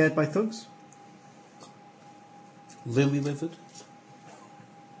 Scared by thugs? Lily-livered?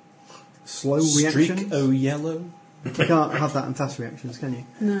 Slow Streak reaction? o' yellow? You can't have that in fast reactions, can you?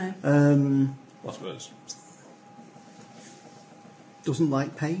 No. I suppose. Doesn't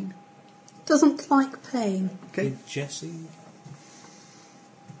like pain? Doesn't like pain. Okay. Big Jessie?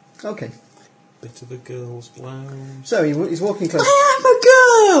 Okay. Bit of a girl's lounge? So he's walking close. I am a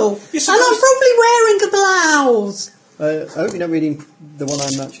girl! You're And I'm probably wearing a blouse! I hope you're not reading the one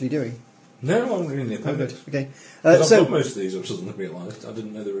I'm actually doing. No, I'm reading the Oh, good. appendix. Okay. I've So got most of these, I've suddenly realised. I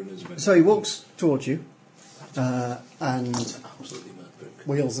didn't know they were in his appendix. he walks towards you and Absolutely mad book.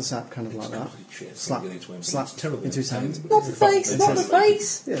 wheels the sap kind of like that. Slap into his hand. Not the face, not the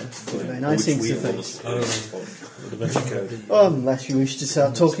face! Yeah, very nice into the face. Oh, Unless you wish to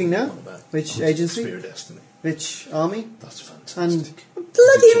start talking now. Which agency? Spear of Destiny. Which army? That's fantastic. And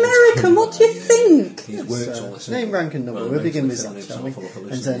Bloody American, what do you think? He's worked all this name, rank and number. We'll begin with that, shall we?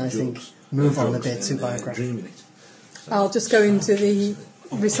 And then I think move on a bit to biography. I'll just go into the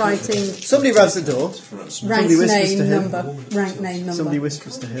reciting Somebody raps the door. rank Somebody whispers to name him. number. Rank name Somebody number.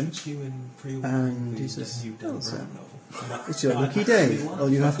 whispers to him. And he says, "Oh, sir, it's your lucky day. All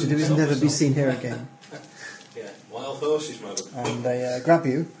you have to do is never be seen here again." Wild horses, madam. And they grab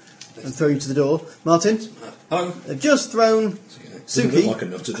you and throw you to the door. Martin, Hello. they've just thrown Doesn't look Sooki. like a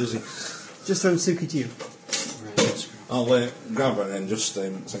nutter, does he? Just thrown Sooki to you. I'll grab her and then just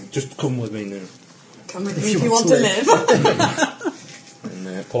say, just come with me now. Come with me if you want to live.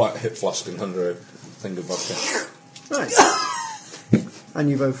 And pull out a hip flask and hand her a thing of vodka. Right. And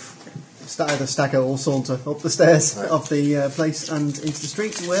you both either stagger or saunter up the stairs of the place and into the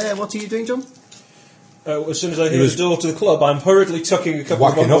street. What are you doing, John? As soon as I hear the door to the club, I'm hurriedly tucking a couple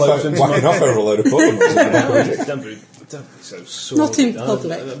of Whacking off envelopes into my over a load of buttons. Don't be so sordid. Not in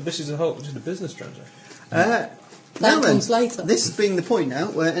public. This is a business transaction. That Now comes then, later. This being the point now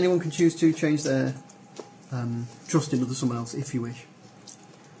where anyone can choose to change their trust in someone else if you wish.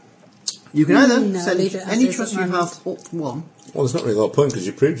 You can either No, send leave it as any is trust at you the have up to 1, Well, there's not really a lot of point because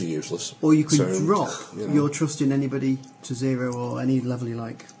you proved you're useless. or you can So, drop you know. your trust in anybody to 0 or any level you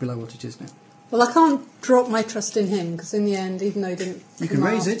like below what it is now. Well, I can't drop my trust in him because in the end, even though he didn't You can come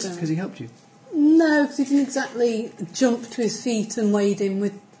raise it after me- because he helped you. No, because he didn't exactly jump to his feet and wade in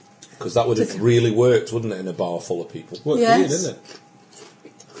with... Because that would have really worked, wouldn't it, in a bar full of people? Worked for you, Yes. didn't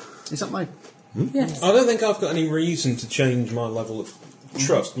it? Is that my Yes. I don't think I've got any reason to change my level of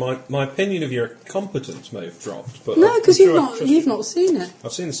trust. My opinion of your competence may have dropped, but No, because you've not seen it.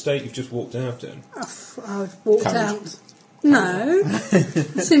 I've seen the state you've just walked out in. I've walked out. No,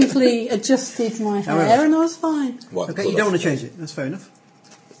 simply adjusted my hair and I was fine. Okay, you don't want to change it. That's fair enough.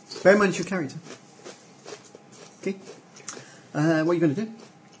 Bear in mind it's your character. Okay. What are you going to do?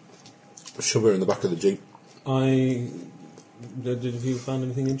 Shove her in the back of the Jeep. Did you find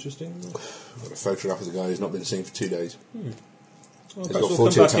anything interesting? Got a photograph of the guy who's not been seen for 2 days. Well, He's perhaps got we'll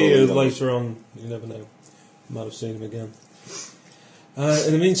 40 come back here Halloween later on. You never know. Might have seen him again.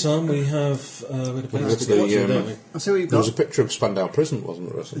 In the meantime, we have a bit of place to go to, don't we? I'll see what you've There was got. a picture of Spandau Prison, wasn't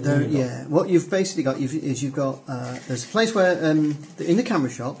there? Or something? Yeah, what you've basically got you've got there's a place where in the camera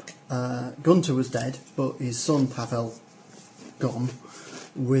shop Gunter was dead, but his son Pavel gone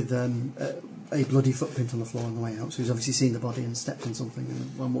with a bloody footprint on the floor on the way out. So he's obviously seen the body and stepped on something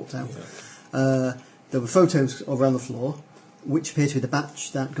and walked out. Yeah. There were photos around the floor, which appear to be the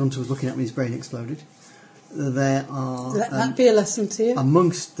batch that Gunter was looking at when his brain exploded. There are Let that be a lesson to you.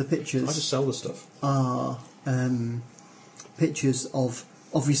 amongst the I pictures just sell the stuff. are pictures of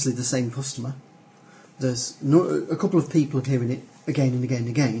obviously the same customer. There's a couple of people appearing it again and again and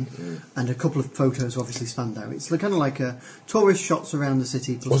again, and a couple of photos of obviously Spandau. It's kind of like tourist shots around the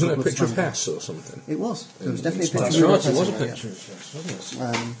city. Plus Wasn't it a couple picture of Spandau. Hess or something? It was. There was definitely a That's picture. That's of right, it was a Spandau, picture of Jess,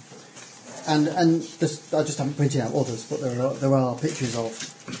 wasn't it? And just, I just haven't printed out others, but there are pictures of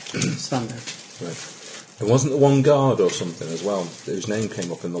Spandau. Right. There wasn't the one guard or something as well, whose name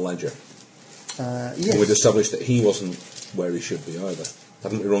came up in the ledger. Yes. We'd established that he wasn't where he should be either.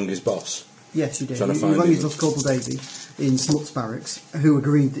 Haven't we rung his boss? Yes, you did. Trying to You find rang him. his boss, Corporal Davy, in Smuts Barracks, who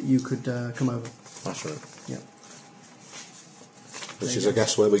agreed that you could come over. That's right. Yeah, Which is, I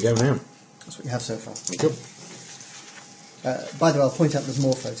guess, where we go now. that's what you have so far. Good. By the way, I'll point out there's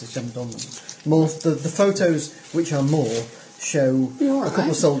more photos. You haven't done them. The photos which are more show You're a couple right.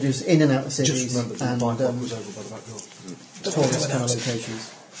 of soldiers in and out of cities Just remember that and the bike lock was over by the back door. tourist kind of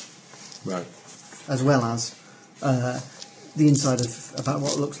locations, Right. as well as the inside of about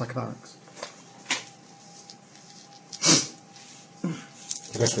what looks like a barracks.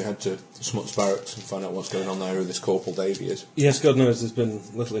 I guess we head to Smuts Barracks and find out what's going on there, who this Corporal Davy is. Yes, God knows there's been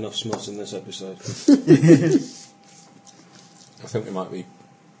little enough smut in this episode. I think we might be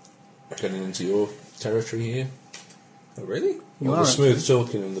getting into your territory here. Oh, really? You Well, are the smooth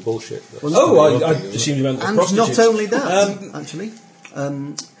talking and the bullshit. That's Oh, coming I up here, isn't assumed you meant the And prostitutes. not only that, actually,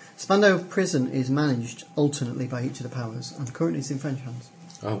 Spandau Prison is managed alternately by each of the powers, and currently it's in French hands.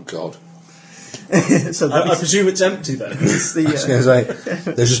 it? Oh, God. So I presume it's empty then. it's the, I was going to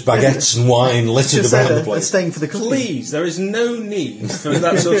say, there's just baguettes and wine littered just say around the they're place. staying for the cooking. Please, there is no need for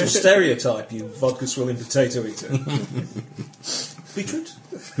that sort of stereotype, you vodka-swilling potato eater. Beetroot?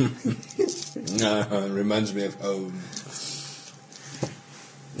 No, it reminds me of home.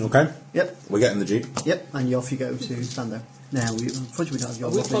 Okay, Yep, we're getting the Jeep. yep, and off you go to Spandau. Now, unfortunately, we don't have your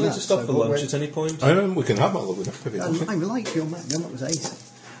Are we map in planning that, to stop so for we're- lunch at any point? I know, we can have that with a I like your map. Your map was ace.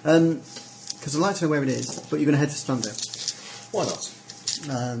 Because I'd like to know where it is, but you're going to head to Spandau. Why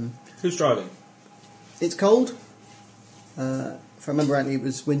not? Who's driving? It's cold. If I remember rightly, it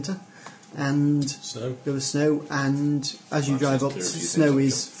was winter, and Snow. there was snow. And as you Well, drive up, there are a few snow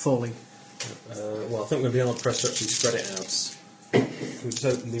things is falling. Well, I think we're going to be hard pressed to actually spread it out. Could we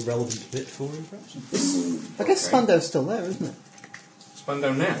open the relevant bit for him, perhaps? I guess Spandau's still there, isn't it?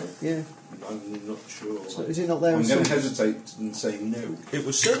 Spandau now? Yeah. I'm not sure. So is it not there? I'm in going to some- hesitate and say no. It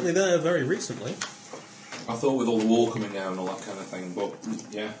was certainly there very recently. I thought with all the wall coming down and all that kind of thing, but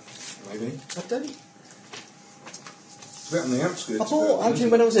yeah, maybe. I don't. It's a bit on the outskirts. I bought, actually,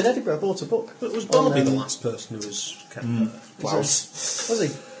 when I was in Edinburgh, I bought a book. But was Barnaby On, the last person who was kept there? Klaus. Was he?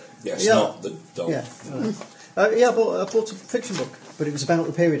 Yes, Yeah. not the dog. Yeah. Yeah, I bought a fiction book, but it was about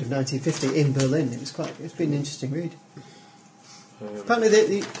the period of 1950 in Berlin. It's been an interesting read.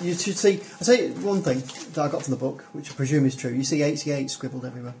 Apparently, you should see. I say one thing that I got from the book, which I presume is true. You see 88 scribbled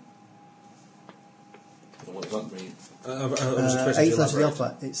everywhere. What does that mean? Eighth letter of the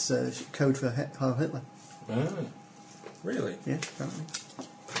alphabet. It's code for Heil Hitler. Ah. Really? Yeah, apparently.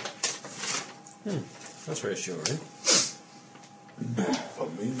 That's reassuring.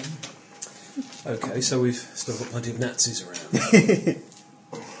 Not me. Okay, so we've still got plenty of Nazis around.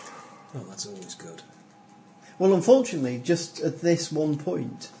 Oh, that's always good. Well, unfortunately, just at this one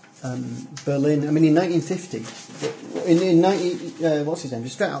point, Berlin. I mean, in 1950, in 90, what's his name?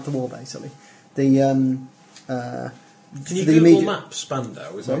 Just straight out the war, basically. Can you the Google immediate- map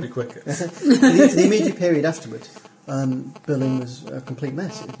Spandau? Would that be quicker? the immediate period afterward, Berlin was a complete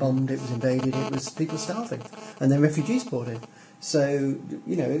mess. It was bombed, it was invaded, it was people starving, and then refugees poured in. So,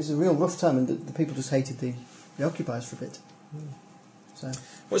 you know, it was a real rough time, and the people just hated the occupiers for a bit. So,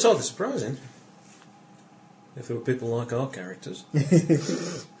 Well, it's hardly surprising if there were people like our characters.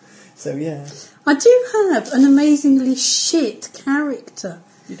 so yeah, I do have an amazingly shit character.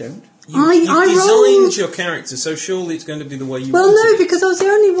 you don't. I designed rolled- your character, so surely it's going to be the way you Well, wanted no, it. because I was the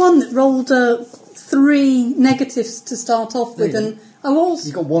only one that rolled 3 negatives to start off with, Really? and I was.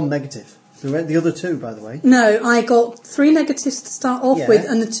 You got 1 negative. The other 2, by the way. No, I got 3 negatives to start off Yeah. with,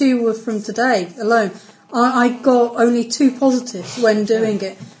 and the 2 were from today alone. I got only 2 positives when doing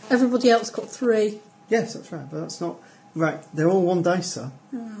it. Everybody else got 3. Yes, that's right, but that's not right. They're all 1 dice, sir.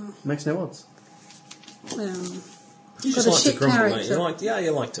 Makes no odds. You got just a like to shit grumble, mate. character.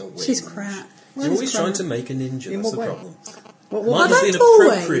 You like to win. She's crap. You're always trying to make a ninja, In that's what the way? problem. What, Might not be an don't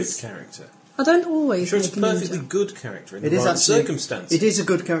appropriate always. character. I don't I'm always sure it's a make a perfectly ninja. good character in It the is right actually. circumstances. It is a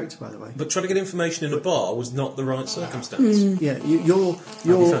good character, by the way. But trying to get information in a bar was not the right circumstance. Yeah, your you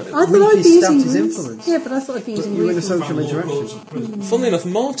found it? I thought I'd be weakest stat using is Reese. influence. Yeah, but I thought I'd be using You were in a Reese. social interaction. Funnily enough,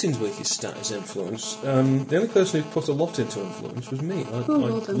 Martin's weakest stat is influence. The only person who put a lot into influence was me. I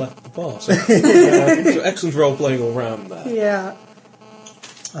well done. left the bar. So, so excellent role playing all round there. Yeah.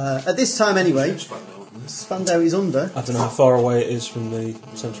 At this time, anyway, Spandau is under. I don't know how far away it is from the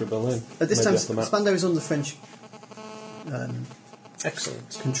centre of Berlin. At this Maybe time, off the map. Spandau is under French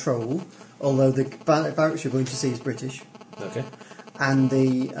Excellent. control, although the barracks you're going to see is British. Okay. And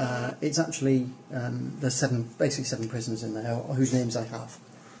it's actually there's basically 7 prisoners in there whose names I have,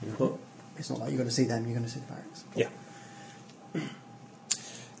 but it's not like you're going to see them. You're going to see the barracks. Yeah.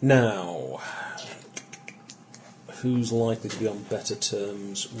 Now, who's likely to be on better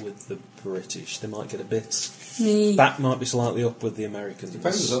terms with the British? They might get a bit. Me. Back might be slightly up with the Americans.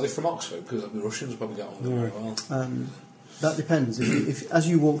 Depends, are they from Oxford? Because the Russians probably get on very well. That depends. If as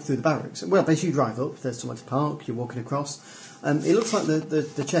you walk through the barracks, well, basically you drive up. There's somewhere to park. You're walking across. It looks like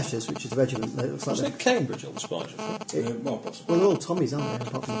the Cheshires, which is the regiment. It looks like Wasn't it Cambridge on the Spider? Well, possibly. well, they're all Tommies, aren't they?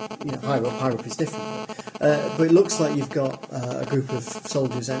 Apart from higher up is different. But it looks like you've got a group of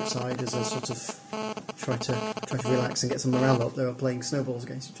soldiers outside as a sort of try to relax and get some morale up. They're playing snowballs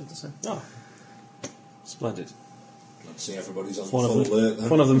against each other. So Oh, splendid. Let's see, everybody's on If full alert then.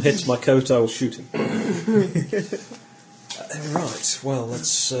 one of them hits my coat, I will shoot him. Right, well,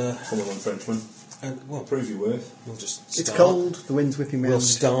 let's... Full of them Frenchmen. well, Prove your worth. we'll just it's start. cold. The wind's whipping round. We'll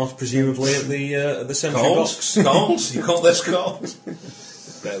start, presumably, at the sentry Cold? box. Cold? You call this cold?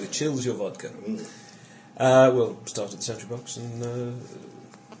 Barely chills your vodka. We'll start at the sentry box, and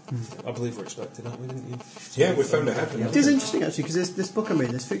I believe we're expected, aren't we? Didn't you? Yeah, we found it happening. It is interesting actually because this book I'm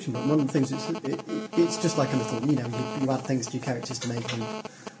reading, this fiction book, one of the things it's just like a little, you add things to your characters to make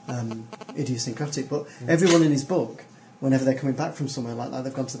them idiosyncratic. But everyone in his book, whenever they're coming back from somewhere like that,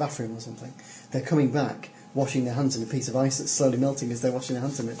 they've gone to the bathroom or something, they're coming back washing their hands in a piece of ice that's slowly melting as they're washing their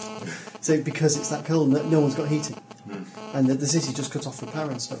hands in it. So because it's that cold, no one's got heating, and the city just cut off for power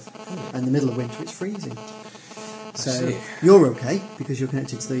and stuff. And in the middle of winter, it's freezing. So see. you're okay because you're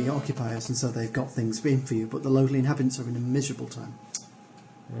connected to the occupiers, and so they've got things in for you. But the local inhabitants are in a miserable time.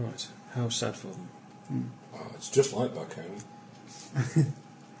 Right, how sad for them. Oh, it's just like back home.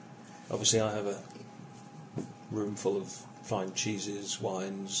 Obviously, I have a room full of fine cheeses,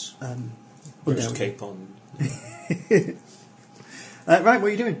 wines, roast undoubtedly. capon. Right, what are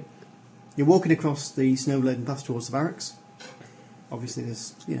you doing? You're walking across the snow-laden path towards the barracks. Obviously,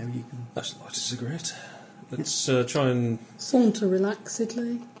 there's you can. That's light a cigarette. Let's try and Saunter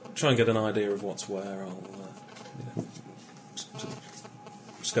relaxedly. get an idea of what's where. I'll sort of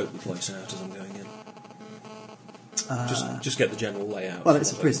scope the place out as I'm going in. Just get the general layout. Well, of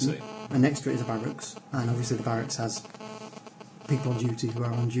it's a what I can prison, see. and next to it is a barracks, and obviously the barracks has people on duty who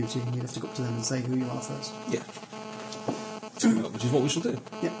are on duty, and you have to go up to them and say who you are first. Yeah. Which is what we shall do.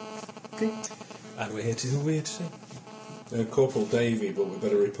 Yeah. Okay. And we're here to see. Corporal Davy, but we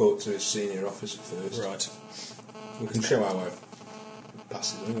better report to his senior officer first. Right. We can show our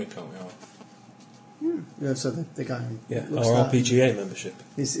passes anyway, can't we? Yeah, so the guy who Yeah, looks our at that RPGA membership.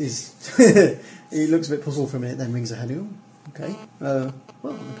 is he looks a bit puzzled for a minute, then rings a hello. Okay. Well,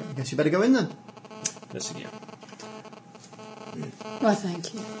 okay, I guess you better go in then. Listen, yeah. Why,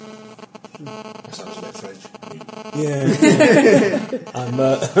 thank you. That sounds a bit French. Yeah.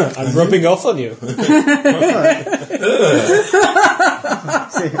 I'm rubbing off on you.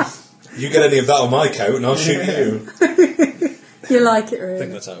 You get any of that on my coat and I'll shoot you. You like it, I really?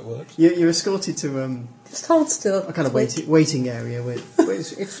 think that's how it works. You're escorted to Just hold still. a kind of waiting area where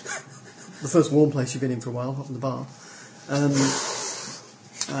it's the first warm place you've been in for a while, apart from the bar.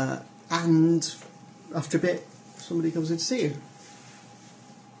 And after a bit, somebody comes in to see you.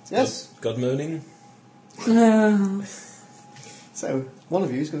 Yes? God moaning? So, one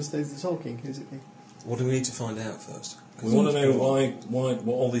of you is going to stay talking. Who's it be? What do we need to find out first? We want to know why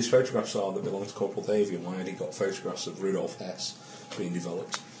what all these photographs are that belong to Corporal Davy, and why had he got photographs of Rudolf Hess being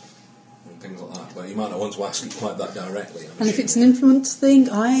developed and things like that. But you might not want to ask him quite that directly. And if it's an influence thing,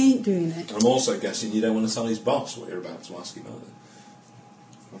 I ain't doing it. I'm also guessing you don't want to tell his boss what you're about to ask him either.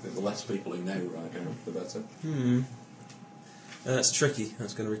 I think the less people who know right now, the better. That's tricky.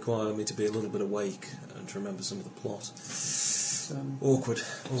 That's going to require me to be a little bit awake and to remember some of the plot. Awkward.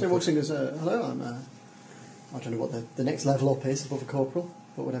 So he walks in and goes, hello, I don't know what the next level up is above a corporal,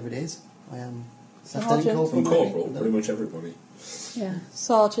 but whatever it is, I am Lieutenant Sergeant. Corporal. Corporal, pretty much everybody. Yeah,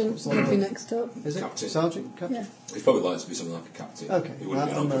 Sergeant would be next up. Is it? Captain. Sergeant? Captain? Yeah. He'd probably like to be something like a captain. Okay. He wouldn't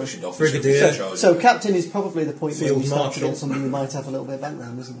be an uncommissioned officer. Brigadier. So Captain is probably the point where Field you start to Marshal. get somebody who might have a little bit of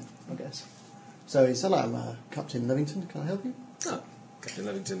background, isn't it? I guess. So he's, hello, I'm Captain Levington, can I help you? Oh, Captain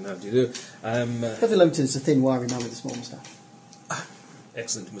Levington, how do you do? Captain Levington's a thin, wiry man with a small moustache.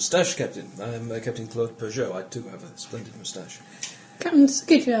 Excellent moustache, Captain. I'm Captain Claude Peugeot. I too have a splendid moustache. Captain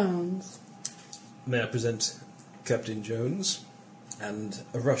Sooki Jones. May I present Captain Jones and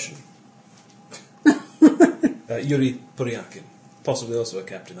a Russian? Yuri Puryakin. Possibly also a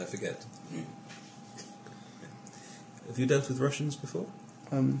captain, I forget. Have you dealt with Russians before?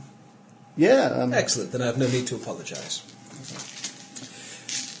 Yeah. Excellent, then I have no need to apologise.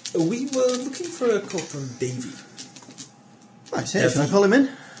 We were looking for a Corporal Davy. Right, so shall I call him in?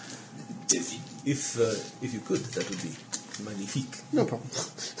 If you could, that would be magnifique. No problem.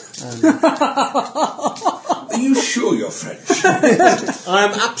 Are you sure you're French? I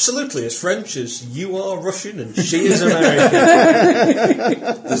am absolutely as French as you are Russian and she is American.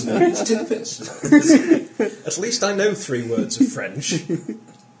 There's no need to take this. At least I know 3 words of French.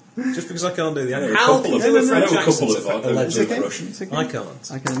 Just because I can't do the I know accent. a How couple can of, you do a French I know a couple accent? of Allegedly. okay. Russians. It's okay. I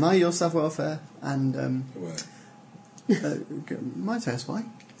can't. I can admire your savoir-faire and Where? might I ask why?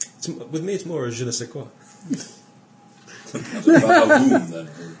 With me, it's more a je ne sais quoi. That's about a boom then.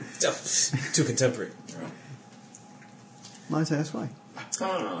 Too contemporary. Might I ask why?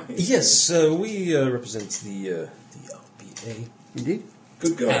 Yes, we represent the RPA. Indeed.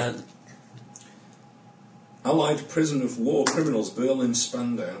 Good God. And Allied Prison of War Criminals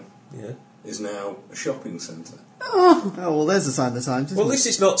Berlin-Spandau yeah. is now a shopping centre. Oh, well, there's a sign of the times, isn't Well, at it? least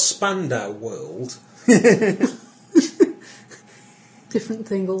it's not Spandau World. Different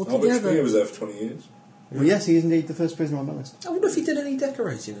thing Albert altogether. Speer was there for 20 years. Well, yes, he is indeed the first prisoner on my list. I wonder if he did any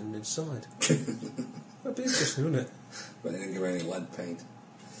decorating inside. That'd be interesting, wouldn't it? But they didn't give any lead paint.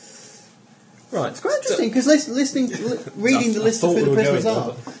 Right. It's quite interesting because reading the list of thought who we the were prisoners going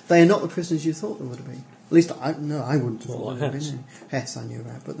are, there. they are not the prisoners you thought they would have been. At least I wouldn't have Not thought like they would have Hess. been. Hess I knew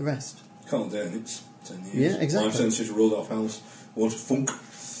about, but the rest. Carl Dernitz, 10 years. Yeah, exactly. Life sentences to Rudolf Hess, Walter Funk,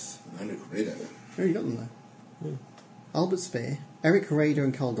 and Henrik Rieder. Where you got them there? Albert Speer, Erich Raeder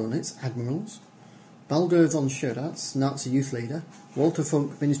and Karl Dornitz, admirals. Baldur von Schodatz, Nazi youth leader. Walter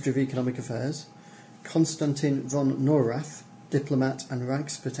Funk, Ministry of Economic Affairs. Konstantin von Neurath, diplomat and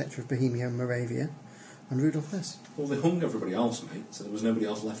Reichs protector of Bohemia and Moravia. And Rudolf Hess. Well, they hung everybody else, mate, so there was nobody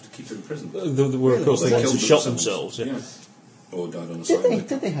else left to keep in prison. There were, of course, the ones who killed shot themselves. Yeah. Or died on the Did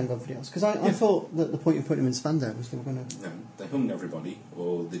side. they hang on everybody else? Because I thought that the point of putting them in Spandau was they were going to... No, they hung everybody,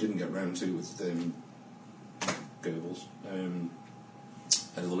 or they didn't get round to with Goebbels.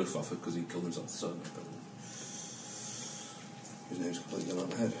 Head of the Luftwaffe, because he killed himself at the side of the building. His name's completely gone out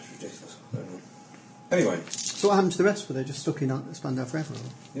of my head. It's ridiculous. I don't know. Anyway. So what happened to the rest? Were they just stuck in Spandau forever?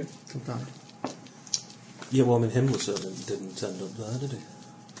 Or Yep. till died? Yeah, well, I mean, Himmler certainly didn't end up there, did he?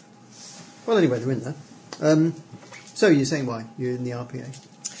 Well, anyway, they're in there. So you're saying why? You're in the RPA?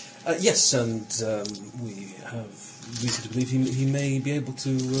 Yes, and we have reason to believe he may be able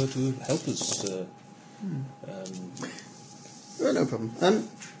to help us. Oh, no problem. One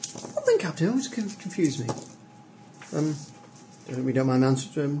thing, Captain, always confused me. We don't mind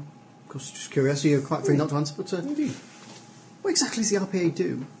answering. Of course, just curiosity. You're quite free not to answer. But Indeed. what exactly does the RPA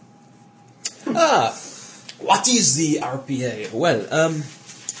do? What is the RPA? Well,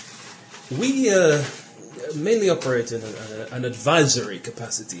 we mainly operate in an advisory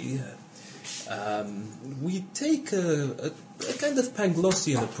capacity. We take a kind of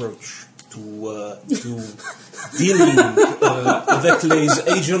Panglossian approach to dealing with les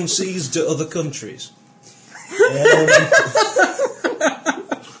agencies to other countries.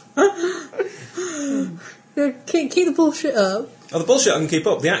 Keep the bullshit up. Oh, the bullshit I can keep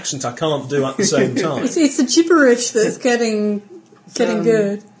up. The accent I can't do at the same time. It's the gibberish that's getting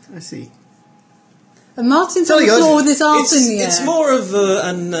good. I see. And Martin's Tell on you the guys, floor with his arms in the air. It's more of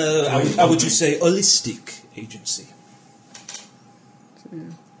how would you say, holistic agency.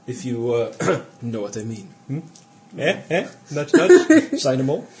 If you know what I mean. Nudge, nudge. Say no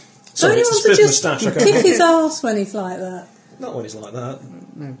more. Sorry, it's the split moustache. I can't Kick his arse when he's like that. Not when he's like that.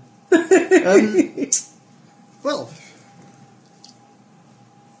 No. Well,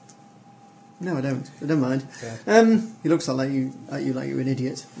 no, I don't. I don't mind. He looks like you're an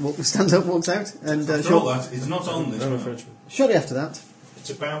idiot. Stands up, walks out, and After all that, it's not on this map. shortly after that. It's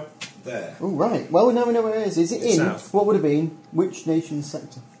about there. Oh right. Well, now we know where it is. Is it It's in south. what would have been which nation's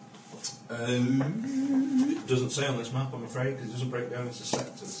sector? It doesn't say on this map, I'm afraid, because it doesn't break down into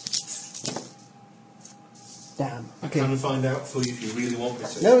sectors. Damn. I Okay. can find out for you if you really want me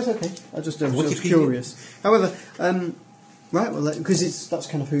to. No, it's okay. I just was Wikipedia. curious. However, right. Well, because that's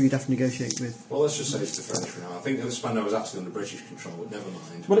kind of who you'd have to negotiate with. Well, let's just say it's the French for now. I think the Spandau was actually under British control, but never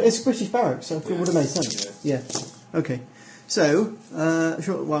mind. Well, it's British barracks, so it Yeah. would have made sense. Yeah. Okay. So, a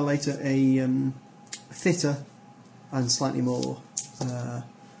short while later, a fitter and slightly more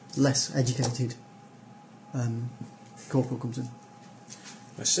less educated corporal comes in.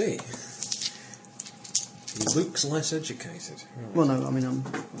 I see. He looks less educated. Right. Well, no, I mean, I'm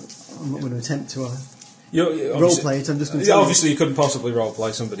not going to attempt to You're role play it. I'm just going to. Obviously, you couldn't possibly role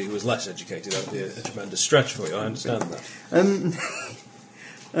play somebody who was less educated. That would be a tremendous stretch for you. I understand that.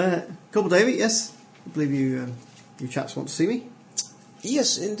 Corporal David, yes, I believe you chaps want to see me.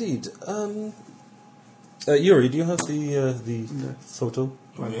 Yes, indeed. Yuri, do you have the photo?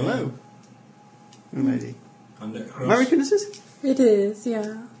 Well, hello, lady. And American, is it? It is,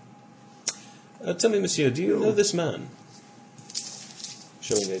 yeah. Tell me, monsieur, do you know this man?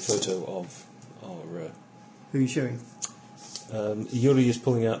 Showing a photo of our... Who are you showing? Yuri is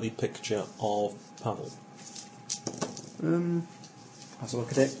pulling out the picture of Pavel. Has a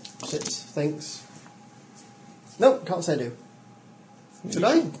look at it. Sits, thinks. Nope, can't say I do. Should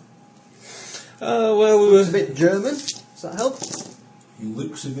I? Well, we It's a were... bit German. Does that help? he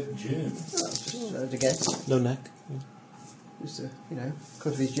looks a bit German. Just to guess. No neck. Just to,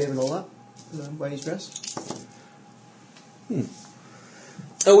 cut of his jib and all that. The way he's dressed.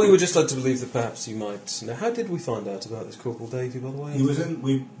 Oh, we were just led to believe that perhaps you might... Now, how did we find out about this Corporal Davy, by the way? He was in.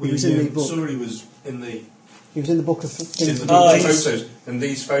 He was in the book. Summary was in the. He was in the book of In things. the Oh, photos, and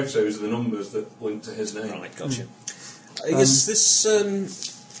these photos are the numbers that link to his name. Right, gotcha. Yes, this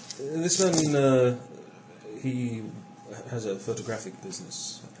man, he has a photographic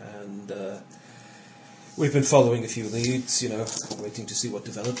business, and we've been following a few leads, waiting to see what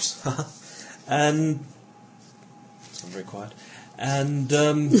develops. And it's not very quiet. And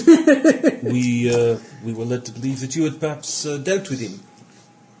we were led to believe that you had perhaps dealt with him.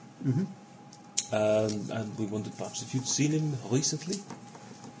 Mm-hmm. And we wondered perhaps if you'd seen him recently.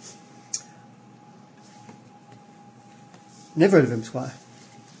 Never heard of him, Squire.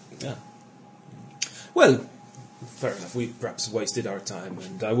 Yeah. Well, fair enough. We perhaps wasted our time,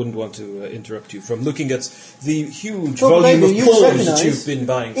 and I wouldn't want to interrupt you from looking at the huge Corporal volume David, of you porn that recognise you've been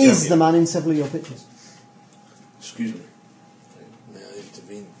buying. Is from the me. man in several of your pictures? Excuse me. May I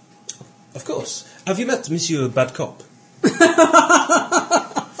intervene? Of course. Have you met Monsieur Bad Cop?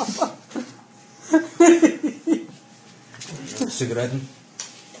 Cigarette?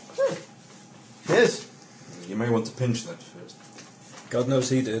 Yes. You may want to pinch that first. God knows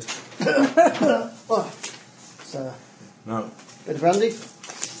he did. Oh, so, No, bit of brandy.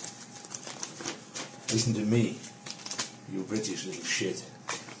 listen to me. You British little shit.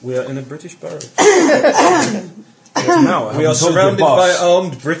 We are in a British barrack. Now, I We are haven't told your surrounded boss by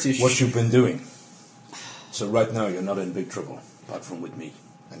armed British. what you've been doing. So right now you're not in big trouble, apart from with me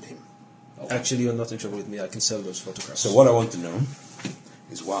and him. Actually, you're not in trouble with me. I can sell those photographs. So what I want to know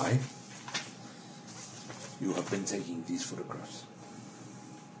is why you have been taking these photographs.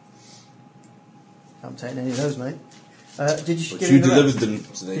 I'm taking any of those, mate. Did you But give you him the delivered rest? them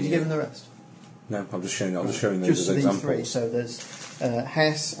to the... Did you give him the rest? No, I'm just showing those Just as these examples. three. So there's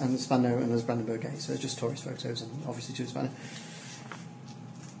Hess and Spandau and there's Brandenburg Gate. So it's just tourist photos and obviously two Spandau.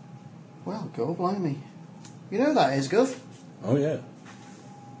 Well, go blimey. You know that is, Gov. Oh yeah.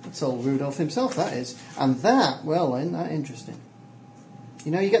 That's old Rudolph himself, that is. And that, well then, that interesting.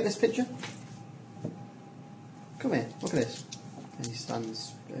 You know, you get this picture? Come here, look at this. And he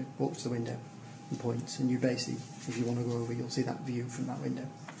stands, walks to the window and points, and you basically, if you want to go over, you'll see that view from that window.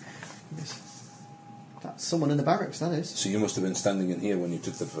 That's someone in the barracks, that is. So you must have been standing in here when you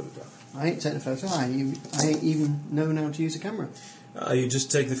took the photograph. I ain't taking a photo, I ain't even know how to use a camera. You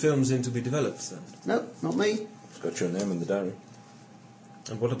just take the films in to be developed, then. No, not me. It's got your name in the diary.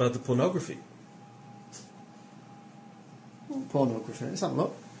 And what about the pornography? Pornography, let's have a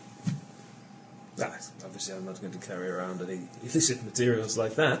look. Obviously, I'm not going to carry around any illicit materials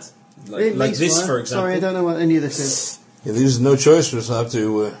like that. Like this, for example. Sorry, I don't know what any of this is. Yeah, there's no choice. We'll have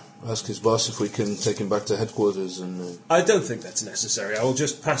to ask his boss if we can take him back to headquarters. And I don't think that's necessary. I will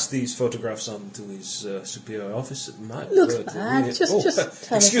just pass these photographs on to his superior officer. Looks bad. Just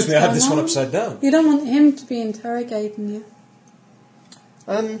tell excuse us me, I had what's this one going on. upside down. You don't want him to be interrogating you.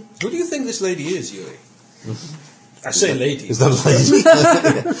 Who do you think this lady is, Yuri? I say lady. is that a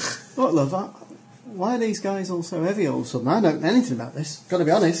lady? What, love? Why are these guys all so heavy all of a sudden? I don't know anything about this. Got to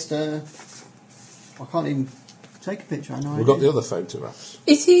be honest. I can't even take a picture. I know. We've got the other photographs.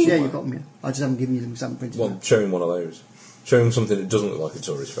 Is he? Yeah, you've got them. Yeah. I just haven't given you them. 'Cause I haven't printed Well, them. show him one of those. Show him something that doesn't look like a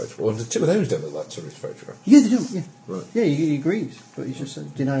tourist photograph. Well, the two of those don't look like tourist photographs. Yeah, they don't. Yeah. Right. Yeah, he agrees, but he's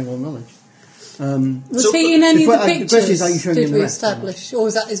just denying all knowledge. Was he in any the of the que- the question is, are you pictures? showing Did him we the rest? establish, or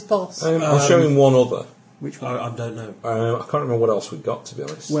was that his boss? I'll show him one other. Which one? I don't know. I can't remember what else we got, to be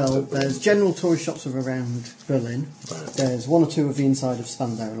honest. Well, there's general tourist shots of around Berlin. Right. There's one or two of the inside of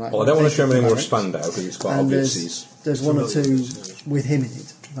Spandau. Like Well, I don't want to show him any more barracks. Spandau because it's quite And obvious there's, he's... there's one or two with him in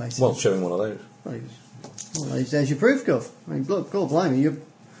it, basically. Well, show him one of those. Well, there's your proof, Gov. I mean, look, God blimey, you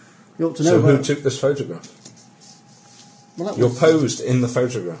ought to know. So who about- took this photograph? Well, that You're was- posed in the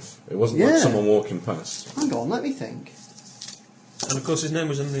photograph. It wasn't like Yeah. someone walking past. Hang on, let me think. And of course his name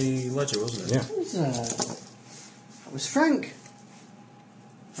was in the ledger, wasn't it? Yeah. That was Frank.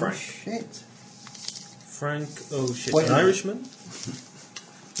 Frank. Oh, shit. Frank, oh shit, Wait a an minute. Irishman?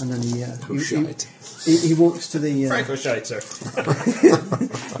 And then Oh, shite. he walks to the Frank O'Shiter.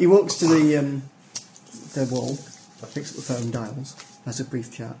 he walks to the wall, picks up the phone, dials, has a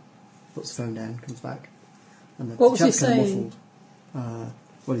brief chat, puts the phone down, comes back, and the What was he chat's kind of saying? muffled.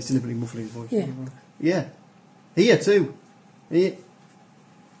 Well, he's deliberately muffling his voice. Yeah. Yeah. Here too. Here.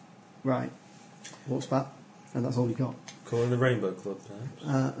 Right. Walks back, and that's all he got. Calling the Rainbow Club,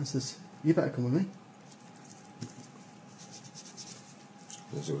 perhaps. And says, "You better come with me."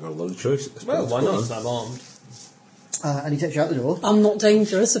 So we've got a lot of choice at this Well, point. why Go not? on. I'm armed. And he takes you out the door, I'm not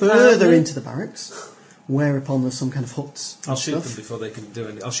dangerous, further apparently. into the barracks, whereupon there's some kind of huts. I'll and shoot stuff. them before they can do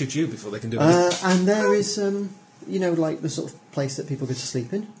anything. I'll shoot you before they can do anything. And there is, like the sort of place that people go to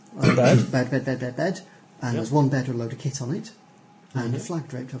sleep in. Bed. And there's one bed with a load of kit on it, and a flag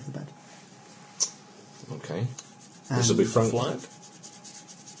draped over the bed. Okay. This will be Frank. Flag?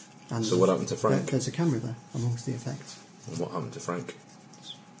 And So what happened to Frank? There's a camera there amongst the effects. And what happened to Frank?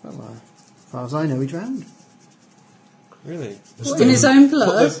 Well, as far as I know, he drowned. Really? In his own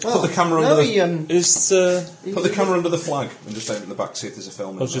blood? Put the camera No, under he, put the camera under the flag and just aim it in the back, see if there's a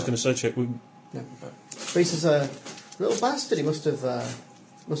film. I was just going to say, check. no. But he says, little bastard, he must have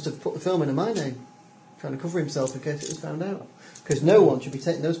put the film in my name, trying to cover himself in case it was found out. Because no one should be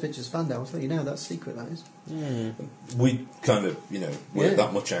taking those pictures of Spandau. I'll tell you now, that's secret, that is. We kind of, work Yeah.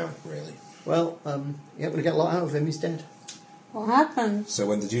 that much out, really. Well, you ain't going to get a lot out of him, he's dead. What happened? So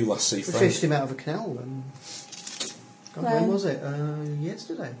when did you last see We Frank? fished him out of a canal, and... God, when was it?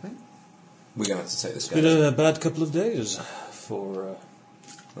 Yesterday, I think. We're going to have to take this It's guy. been a bad couple of days for...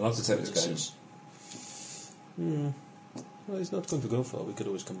 We'll have to take this guy. Well, he's not going to go far. We could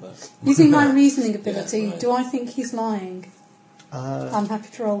always come back. Using my reasoning ability, Yeah, right. do I think he's lying? I'm happy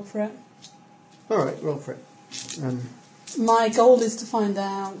to roll for it. Alright, roll for it. My goal is to find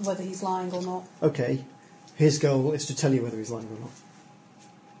out whether he's lying or not. Okay, his goal is to tell you whether he's lying or not.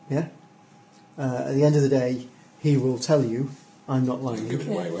 Yeah? At the end of the day, he will tell you, I'm not lying. Give it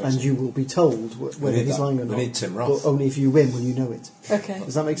away, won't And he? you will be told whether need he's that. lying or We not. need Tim Roth. But only if you win when you know it. Okay.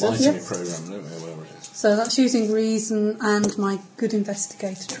 Does that make sense? Lighting Yes. program, don't we? Whatever it is. So that's using reason and my good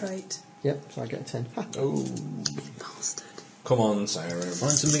investigator trait. Yep, so I get a 10. Ha. Oh, Bastard. come on, Sarah.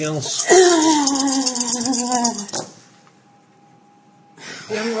 Find something else.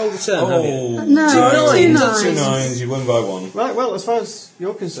 You haven't rolled a 10, have you? No, two nines. 2 9s, you won by 1. Right, well, as far as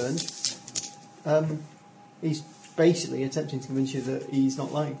you're concerned, he's basically attempting to convince you that he's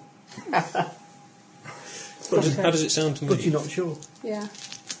not lying. How does it sound to But me? you're not sure. Yeah.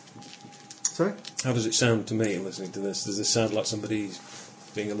 Sorry? How does it sound to me listening to this? Does this sound like somebody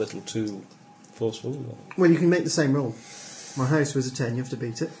being a little too forceful? Well, you can make the same roll. My house was a 10, you have to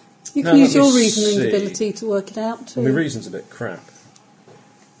beat it. You Now can use let me your reasoning see. ability to work it out too. Well, my reason's a bit crap.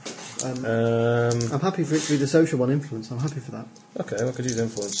 I'm happy for it to be the social one, influence. I'm happy for that. Okay, I could use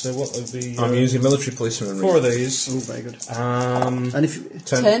influence. So what would be... I'm using military policeman. 4 of these. Oh, very good. Um, And if you,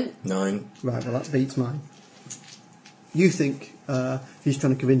 10. 9. right, well, that beats mine. You think he's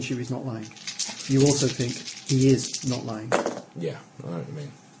trying to convince you he's not lying. You also think he is not lying. Yeah, I know what you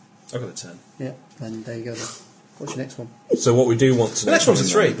mean. I got a 10. Yeah, then there you go. Then. What's your next one? So what we do want to The next one's a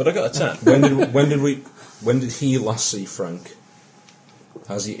 3, but I got a 10. When did he last see Frank?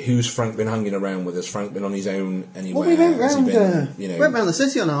 Who's Frank been hanging around with? Has Frank been on his own anywhere? Well, we went Has he round. been, Went round the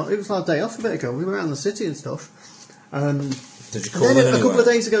city it was our day off a bit ago. We went round the city and stuff. Did you call and him then a couple anywhere? of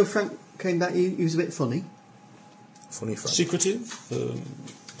days ago, Frank came back. He was a bit funny. Funny Frank. Secretive?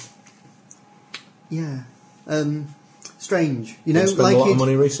 Yeah. Strange. You Did know, you spend a lot of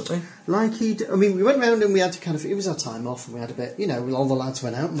money recently? We went round and we had to it was our time off and we had a bit, all the lads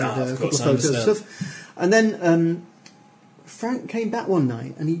went out and we had a couple of photos and stuff. And then Frank came back one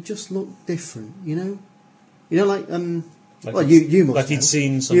night and he just looked different, you must like he'd know.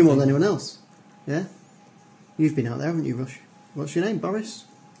 seen something. You more than anyone else. Yeah? You've been out there, haven't you, Rush? What's your name, Boris?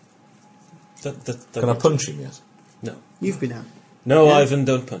 Can I punch him yet? No. You've been out. No, Yeah. Ivan,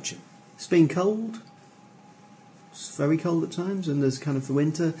 don't punch him. It's been cold. It's very cold at times, and there's kind of the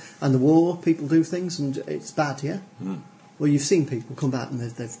winter and the war. People do things, and it's bad, yeah. Well, you've seen people come back and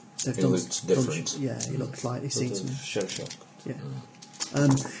they've He done. looks different. He looks like he's seen something. Show shock. Yeah.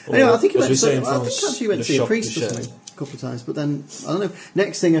 Anyway, I think he as went. we say in I France, think actually he went le to see a choc priest de or chair. something a couple of times, but then I don't know.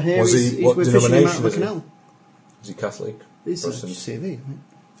 Next thing I hear Was is he- what we're fishing him out of denomination a is he? canal. Is he Catholic? He's Protestant? CV. I think.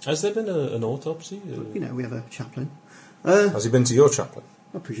 Has there been an autopsy? We have a chaplain. Has he been to your chaplain?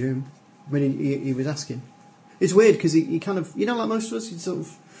 I presume. I mean, he was asking. It's weird because he kind of, like most of us, he's sort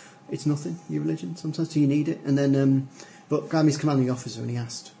of, it's nothing, your religion. Sometimes do you need it? And then, but Grammy's commanding officer and he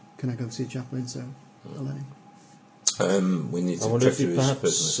asked, can I go see a chaplain? So I let him. We need to I wonder check if he through his perhaps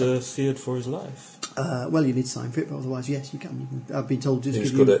personal feared for his life. Well, you need to sign for it, but otherwise, yes, you can. I've been told just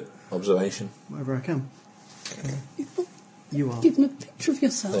Who's give good you at observation? whatever I can. You are. Give him a picture of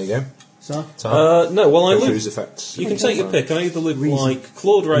yourself. There you go. So? No, well, I Go through look. his effects. You can take your pick. I either look Reason. like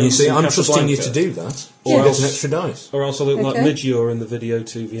Claude You Rains see, in I'm trusting you Casablanca, to do that. Or Or else- get an extra dice. or else I look like Okay. Midgeur in the video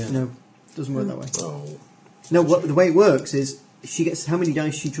to Vienna. No, doesn't work that way. Oh. No, the way it works is she gets how many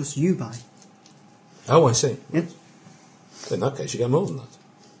dice she trusts you by. Oh, I see. Yeah. In that case, you get more than that.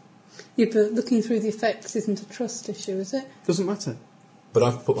 Yeah, but looking through the effects isn't a trust issue, is it? Doesn't matter. But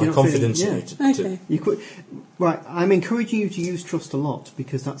I've put You're my not feeling- confidence in yeah. you to... Okay. You could, right, I'm encouraging you to use trust a lot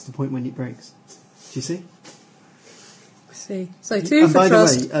because that's the point when it breaks. Do you see? I see. So 2 And for by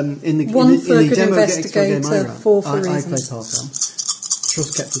trust. the way, in the one for in the good demo investigator, Expo game I ran, 4 for I played reasons. Parkram.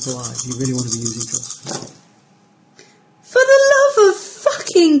 Trust kept us alive. You really want to be using trust. For the love of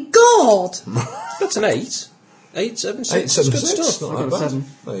fucking God! That's an 8. 8, 7, 6. 8, 7, That's good 6. stuff. Not I that got a bad. 7.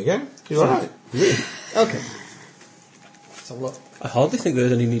 There you go. You're all right. Really. Okay. Let's have a look. I hardly think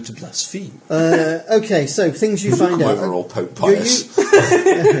there's any need to blaspheme. Okay, so things you find out. Overall Pope You're Pius. Ugh.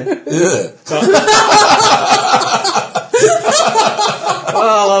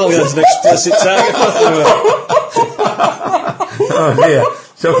 Well, that'll get us an explicit tag. Oh dear.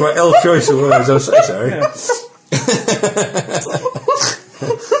 Talk about ill choice of words, I'm so sorry.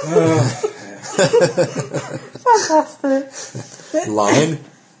 Fantastic. Lion.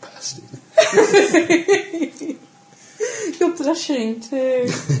 Bastard. You're blushing too.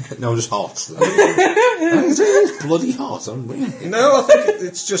 No, I'm just hot. It's bloody hot. I'm really... No, I think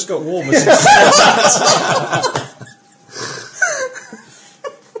it's just got warmer since.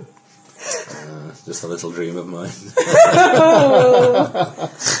 Just a little dream of mine.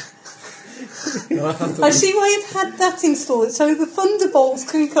 I see why you've had that installed, so the thunderbolts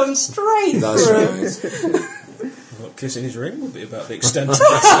can come straight That's through. right. Well, kissing his ring would be about the extent of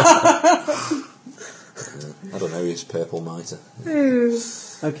that. I don't know, he's purple mitre.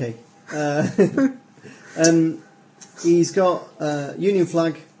 Okay. He's got Union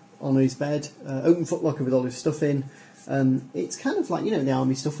flag on his bed, open footlocker with all his stuff in. It's kind of like, the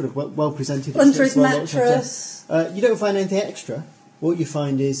army stuff would have well presented. Under his Well looked after. mattress. You don't find anything extra. What you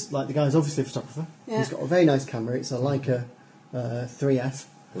find is, like, the guy's obviously a photographer. Yeah. He's got a very nice camera. It's a Leica 3F.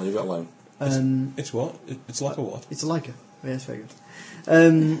 Leave it alone. It's what? It's like a what? It's a Leica. Yes, very good.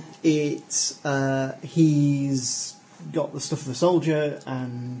 He's got the stuff of the soldier,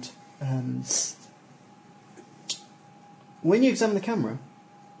 and when you examine the camera,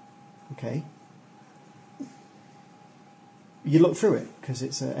 okay, you look through it because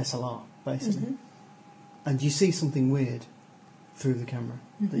it's a SLR basically, and you see something weird through the camera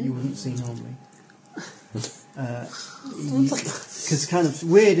that you wouldn't see normally. Because kind of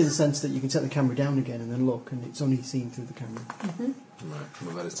weird in the sense that you can set the camera down again and then look, and it's only seen through the camera. Right,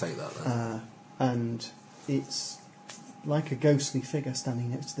 we better take that then. And it's like a ghostly figure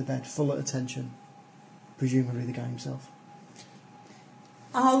standing next to the bed, full of attention. Presumably the guy himself.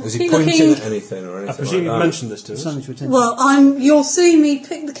 I'll Is he be pointing looking. at anything or anything I presume like you that? mentioned this to us. Standing to attention. Well, you'll see me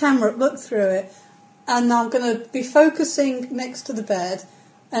pick the camera up, look through it, and I'm going to be focusing next to the bed,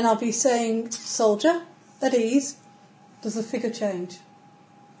 and I'll be saying, "Soldier, at ease." Does the figure change?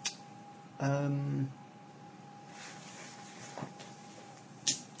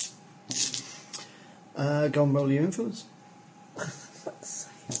 Go and roll your influence.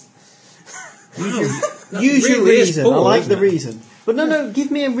 That Use your really is reason. poor, I like isn't the it? reason. But no,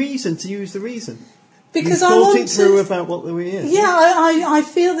 give me a reason to use the reason. Because you I thought want it through to. about what the way is. Yeah, I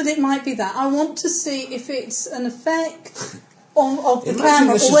feel that it might be that. I want to see if it's an effect of the Imagine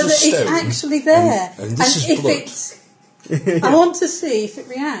camera this or is whether a it's stone, actually there. and this is if blood. it's. I want to see if it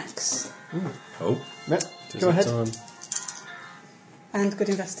reacts. Oh. Yep. Go ahead. And good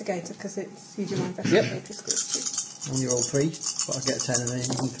investigator, because it's using my investigator skills And you roll 3, but I get a 10 and then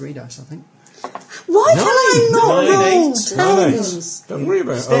using 3 dice, I think. too. Why can I not roll 9, 8. tens? Don't worry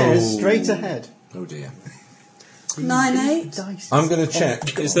about it. Stairs straight ahead. Oh dear. 9, 8. Dice. I'm going to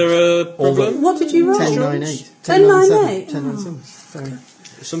check. Is there a problem? What did you roll? 10, 9, 8. 10, 9, 7. 8. 10, 9, Oh. 7. Sorry.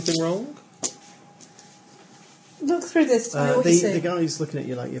 Is something wrong? Look through this. Tell me what you see. The guy's looking at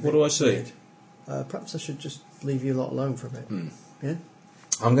you like you're. What do I see? weird. Perhaps I should just leave you lot alone for a bit. Yeah.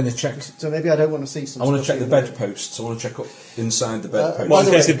 I'm going to check. So maybe I don't want to see some. I want to stuff check the in bedposts. I want to check up inside the bedposts. Well, in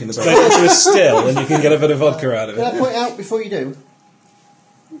the case way- they make it to a still and you can get a bit of vodka out of Can I it. point out before you do?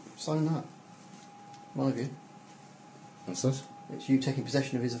 Sign that. One of you. What's this? It's you taking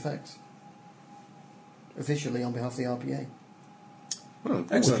possession of his effects. Officially on behalf of the RPA. Oh, we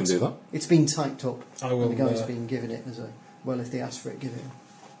Excellent. can do that. It's been typed up. I will, And the guy's been given it as a. Well, if they ask for it, give it.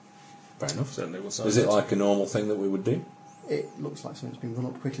 Fair enough. Certainly will sign Is it that. like a normal thing that we would do? It looks like something's been run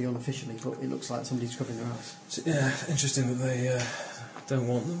up quickly unofficially, but it looks like somebody's covering their eyes. Yeah, interesting that they don't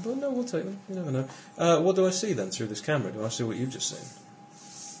want them, but no, we'll take them. You never know. What do I see then through this camera? Do I see what you've just seen?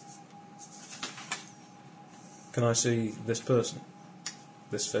 Can I see this person?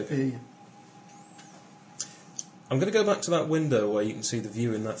 This figure? Yeah. I'm going to go back to that window where you can see the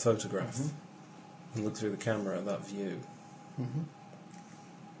view in that photograph and look through the camera at that view. Mm-hmm.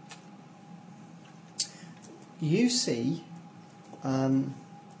 You see.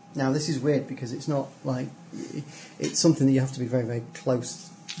 Now this is weird because it's not like it's something that you have to be very, very close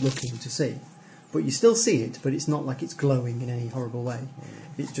looking to see, but you still see it. But it's not like it's glowing in any horrible way.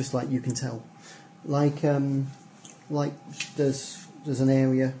 It's just like you can tell. Like there's an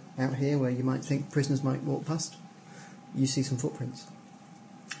area out here where you might think prisoners might walk past. You see some footprints.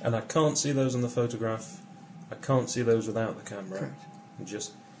 And I can't see those on the photograph. I can't see those without the camera.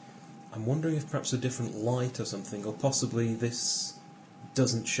 Correct. I'm wondering if perhaps a different light or something, or possibly this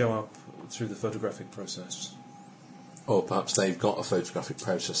doesn't show up through the photographic process. Or perhaps they've got a photographic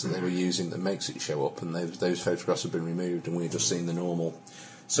process that they were using that makes it show up, and those photographs have been removed, and we're just seeing the normal.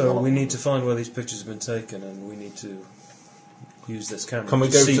 So we need to find where these pictures have been taken, and we need to use this camera Can we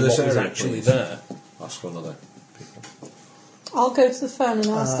to go see to this what was area, actually please? there. Ask one other people. I'll go to the phone and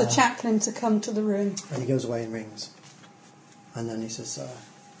ask the chaplain to come to the room. And he goes away and rings. And then he says,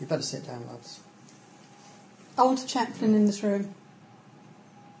 you better sit down, lads. I want a chaplain in this room.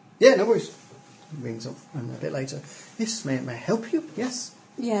 Yeah, no worries. Rings up, and a bit later, yes, may I help you? Yes.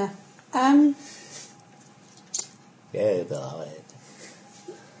 Yeah. Yeah, beloved.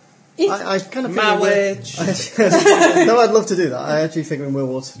 I kind of My figured no, I'd love to do that. I actually figure in World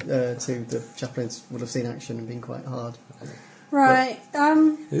War II the chaplains would have seen action and been quite hard. Right.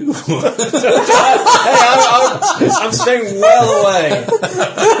 I'm staying well away.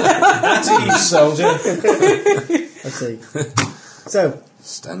 At ease, soldier. Let's see. So,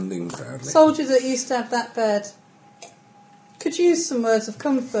 Standing proudly. Soldier that used to have that bed could use some words of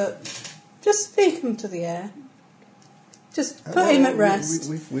comfort. Just speak him to the air. Just put him at rest.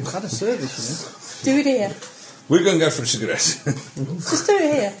 We've had a service, Do it here. We're going to go for a cigarette. Just do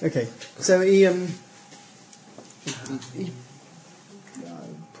it here. Okay, so he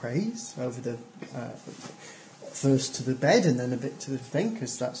prays over the first to the bed and then a bit to the thing,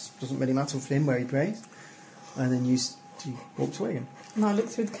 because that doesn't really matter for him where he prays, and then he walks away again. And I look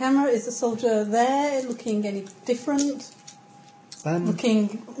through the camera. Is the soldier there, looking any different?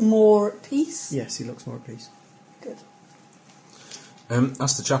 Looking more at peace? Yes, he looks more at peace. Good.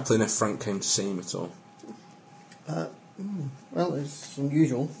 Ask the chaplain if Frank came to see him at all. Well, it's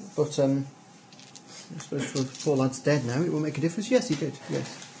unusual, but I suppose for the poor lad's dead now, it will make a difference. Yes, he did.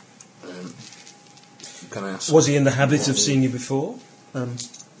 Yes. Can I ask? Was he in the habit of seeing you before?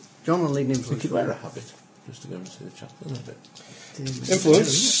 John will leave an I think influence. he'd wear a habit just to go and see the chaplain a bit.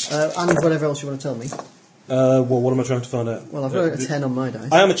 Influence? And whatever else you want to tell me. Well, what am I trying to find out? Well, I've got a 10 on my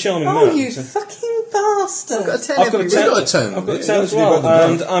dice. I am a charming Oh, man. you so- fucking bastard! I've got a 10 I've got a every 10. week. got a 10. I've got a Yeah, 10 as you've well, got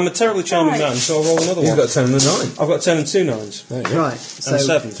the and I'm a terribly charming man, so I'll roll another You've one. got a 10 and a 9. I've got 10 and 2 nines. There you go. Right. So,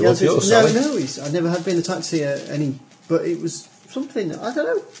 7. So what's the yours, answer is- Sally? I've never had been attacked to any, but it was something, I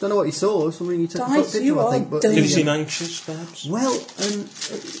don't know what he saw, something you took a Dice, picture you of, I are think. But dumb. Did he seem anxious, perhaps? well,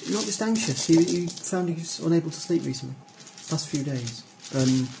 not just anxious, he found he was unable to sleep recently, last few days.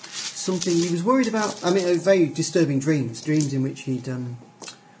 something he was worried about. I mean, very disturbing dreams in which he'd he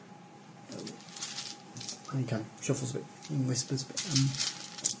kind of shuffles a bit and whispers, but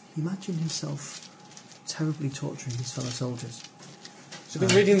he imagined himself terribly torturing his fellow soldiers. So been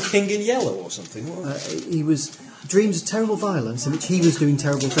reading The King in Yellow or something? He was dreams of terrible violence in which he was doing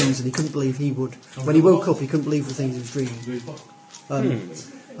terrible things, and he couldn't believe he would. When he woke up, he couldn't believe the things he was dreaming.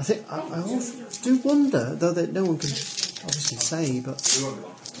 I think I often do wonder, though that no one can obviously say, but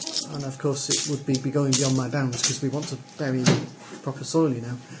and of course it would be going beyond my bounds because we want to bury him in proper soil, you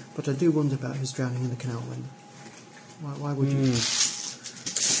know. But I do wonder about his drowning in the canal window. Why would you?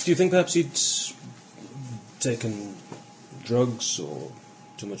 Do you think perhaps he'd taken drugs or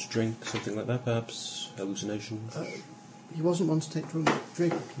too much drink, something like that? Perhaps hallucinations. He wasn't one to take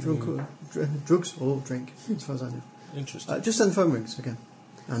drugs or drink, as far as I know. Interesting. Just send the phone rings again,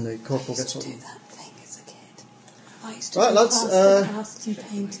 and the corporal gets on. I used to do that thing as a kid. I used to Right, do lads, past and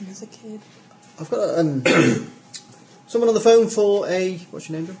painting as a kid. I've got someone on the phone for a... What's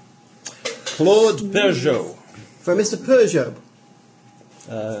your name, John? Claude Peugeot. For Mr. Peugeot.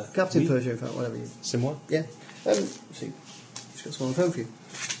 Captain oui. Peugeot, whatever you... C'est moi. Yeah. See, just got someone on the phone for you.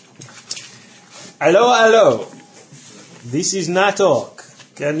 Hello. This is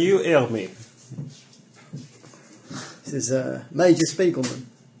Natok. Can you hear me? This is Major Spiegelman.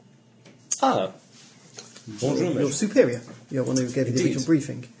 Ah. Bonjour, Your Major. superior. You're one who gave you the Indeed. original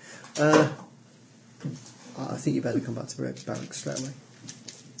briefing. I think you better come back to barracks straight away.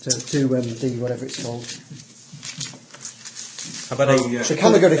 To the whatever it's called. How about So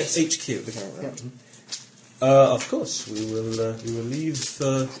can we go to HQ? Yeah. Of course, we will leave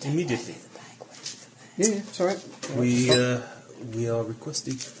immediately. Yeah, it's all right. We are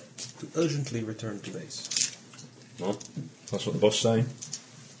requested to urgently return to base. Well, that's what the boss is saying.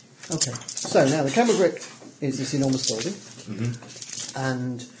 Okay. So now the camera brick is this enormous building,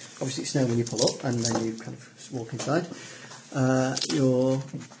 and obviously it's snow when you pull up, and then you kind of walk inside. You're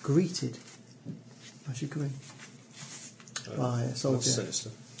greeted as you come in by a soldier Sinister.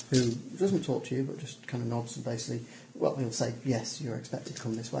 who doesn't talk to you, but just kind of nods and basically, well, he'll say, yes, you're expected to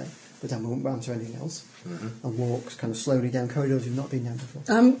come this way, but then won't answer anything else, and walks kind of slowly down corridors you've not been down before.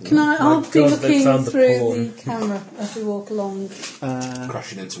 I'll be God, they looking found the through porn. the camera as we walk along.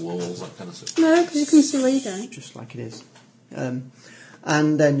 Crashing into walls, that kind of stuff. No, because you can see where you're going. Just like it is.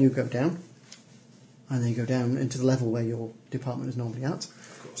 And then you go down, and then you go down into the level where your department is normally at,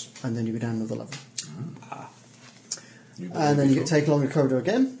 Of course. and then you go down another level. You've been And then you before. get taken along the corridor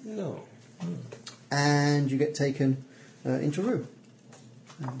again, No. and you get taken into a room.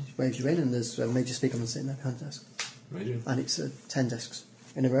 And he waves you in, and there's a major speaker sitting there behind the desk. Amazing. And it's 10 desks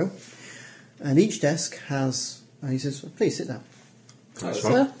in a row. And each desk has, and he says, please sit down. That's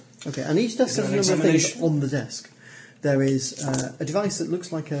right. Sir? Okay, and each desk Is has there a an number of things examination? on the desk. There is a device that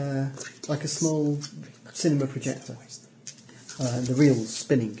looks like a small cinema projector. The reel's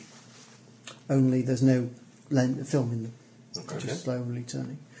spinning. Only there's no film in them. Okay. Just slowly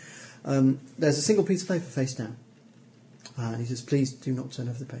turning. There's a single piece of paper face down. And he says, please do not turn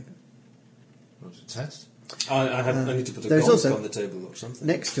over the paper. What's a test? I need to put a there's gonk also- on the table or something.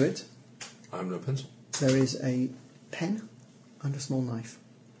 Next to it, I have no pencil. there is a pen and a small knife.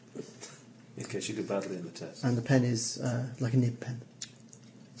 In case you do badly in the test. And the pen is like a nib pen.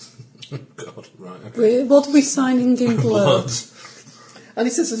 God, right, okay. What are we signing in blood? And he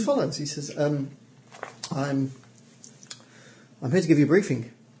says as follows. He says, I'm here to give you a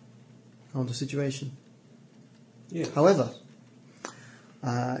briefing on the situation. Yeah. However,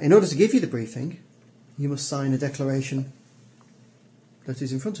 in order to give you the briefing, you must sign a declaration that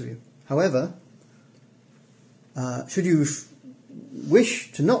is in front of you. However, should you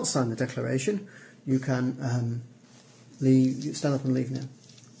wish to not sign the declaration, you can stand up and leave now.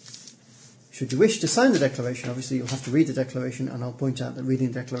 Should you wish to sign the declaration, obviously you'll have to read the declaration, and I'll point out that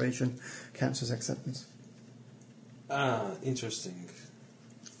reading the declaration counts as acceptance. Ah, interesting.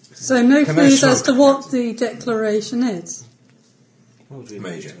 So no Can I clues as smoke? to what the declaration is. What would we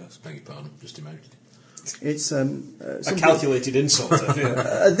Major, do to us? beg your pardon, just emoted. It's A something- calculated insult, I fear.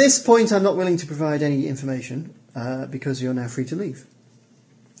 At this point, I'm not willing to provide any information because you're now free to leave.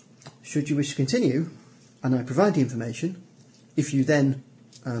 Should you wish to continue, and I provide the information, if you then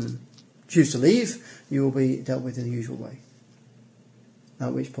choose to leave, you will be dealt with in the usual way.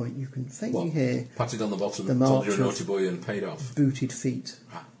 At which point you can faintly What? hear Patted on the bottom, The told you're a march naughty of- boy and paid off. booted feet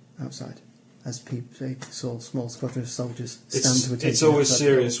Ah. outside as they saw a small squadron of soldiers stand to attention. It's always outside the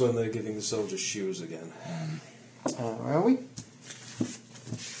door. serious when they're giving the soldiers shoes again. Where are we?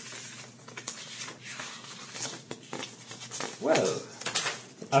 Well,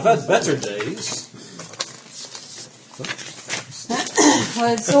 I've had better days.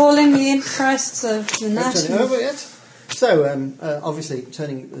 Well, it's all in the interests of the Turn it national... over yet? So, obviously,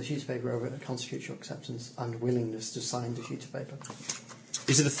 turning the sheet of paper over constitutes your acceptance and willingness to sign the sheet of paper.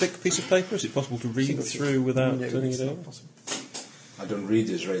 Is it a thick piece of paper? Is it possible to read through without turning it over? I don't read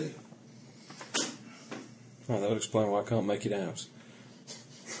Israeli. Oh, that would explain why I can't make it out.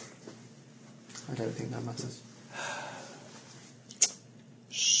 I don't think that matters.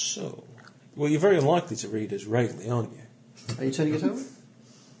 So, well, you're very unlikely to read Israeli, aren't you? Are you turning it over?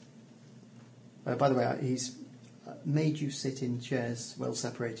 By the way, he's made you sit in chairs well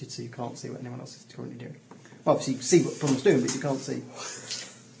separated so you can't see what anyone else is currently doing. Obviously, you can see what someone's doing, but you can't see.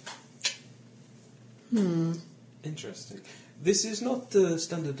 Interesting. This is not the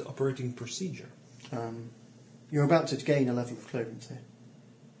standard operating procedure. You're about to gain a level of clearance here.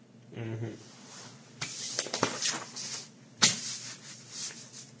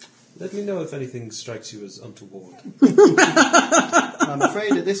 Let me know if anything strikes you as untoward. I'm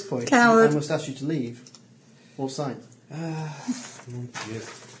afraid at this point Coward. I must ask you to leave or sign. Mon Dieu.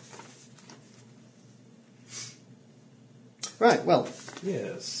 Right, well,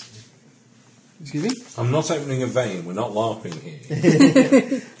 Yes. excuse me. I'm not opening a vein. We're not LARPing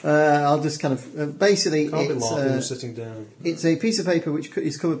here. I'll just kind of basically Can't be it's, laughing sitting down. it's a piece of paper which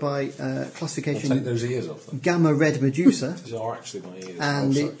is covered by I'll classification take those ears off them. Gamma Red Medusa. These are actually my ears.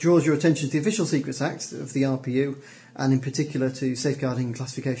 And sorry. it draws your attention to the Official Secrets Act of the RPU, and in particular to safeguarding and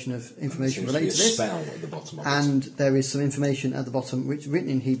classification of information Seems to be related a to this. spell at the bottom of And there is some information at the bottom, which written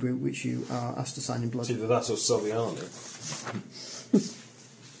in Hebrew, which you are asked to sign in blood. It's either that or Soviani.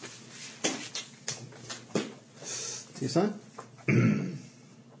 Do you sign?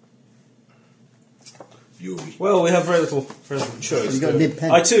 Yuri. Well, we have very little choice. You've got a nib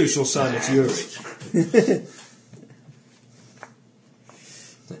pen. I too shall sign it, Yuri.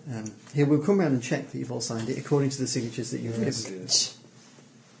 Here, we'll come round and check that you've all signed it according to the signatures that you've Yes, given. yes.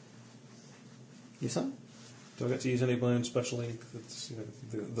 You sign? Do I get to use any of my own special ink? That's,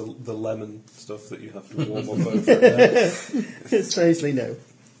 the lemon stuff that you have to warm up over it. Strangely, no.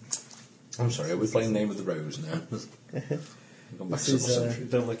 I'm sorry, are we playing Name of the Rose now? Gone back This to is, the century.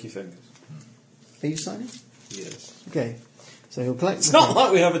 Don't lick your fingers. Are you signing? Yes. Okay. So he'll collect. It's not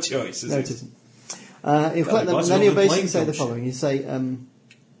like we have a choice, is No, it? it isn't. He'll collect them, might and as then well he'll be basically playing say the gum following. You say,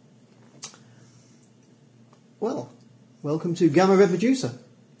 well, welcome to Gamma Red Medusa.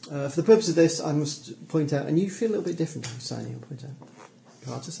 For the purpose of this, I must point out, and you feel a little bit different when you're signing, I'll point out.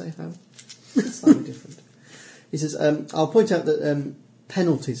 Hard to say how. Slightly different. He says, I'll point out that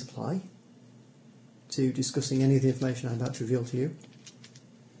penalties apply to discussing any of the information I'm about to reveal to you.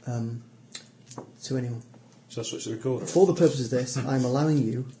 To anyone. So I switch the recorder. For the purpose of this, I'm allowing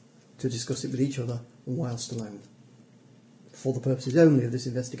you to discuss it with each other whilst alone. For the purposes only of this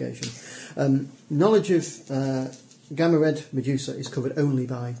investigation. Knowledge of Gamma Red Medusa is covered only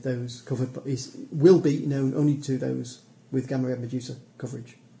by those covered, will be known only to those with Gamma Red Medusa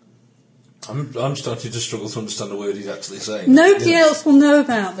coverage. I'm starting to struggle to understand the word he's actually saying. Nobody else will know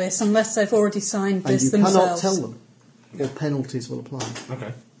about this unless they've already signed And this you themselves. cannot tell them, or penalties will apply.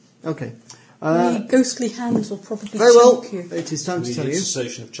 Okay. Okay. The ghostly hands will probably Very well, choke you. it is time to The tell you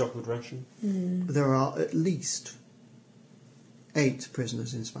cessation of chocolate ration. there are at least 8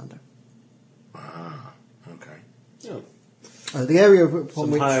 prisoners in Spandau. Ah, okay. Oh. The area upon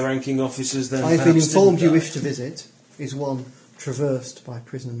Some which higher-ranking officers then. I've been perhaps informed didn't you die. wish to visit is one traversed by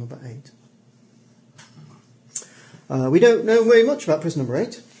prisoner number 8. We don't know very much about prisoner number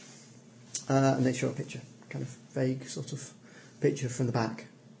 8, and they show a picture, kind of vague sort of picture from the back,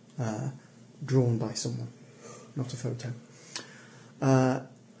 drawn by someone, not a photo.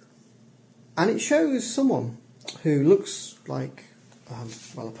 And it shows someone who looks like,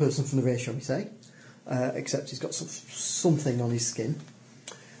 a person from the rear, shall we say, except he's got something on his skin.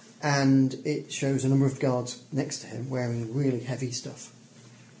 And it shows a number of guards next to him wearing really heavy stuff.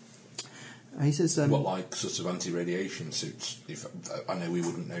 And he says, What, like sort of anti-radiation suits? If I know we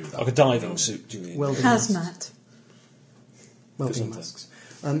wouldn't know that. Like a diving suit, do you mean? Well, Hazmat. well-being Doesn't masks.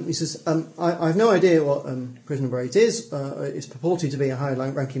 He says, I have no idea what prisoner number 8 is. It's purported to be a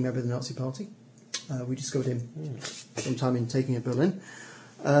high-ranking member of the Nazi Party. We discovered him sometime in taking of Berlin.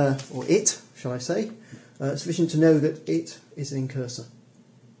 Or it, shall I say. Sufficient to know that it is an incursor.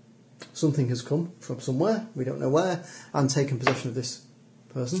 Something has come from somewhere, we don't know where, and taken possession of this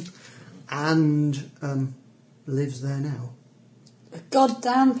person, and lives there now. A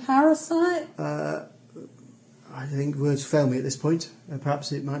goddamn parasite? I think words fail me at this point.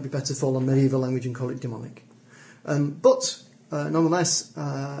 Perhaps it might be better to fall on medieval language and call it demonic. But nonetheless,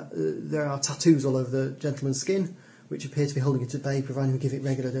 there are tattoos all over the gentleman's skin, which appear to be holding it at bay, providing we give it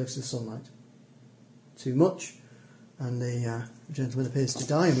regular doses of sunlight. Too much, and the gentleman appears to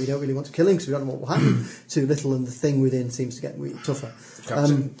die, and we don't really want to kill him because we don't know what will happen. Too little, and the thing within seems to get tougher.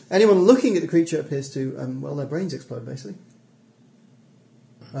 Anyone looking at the creature appears to, their brains explode, basically.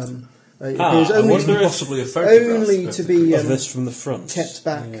 It appears possibly a photograph only to be of this from the front, kept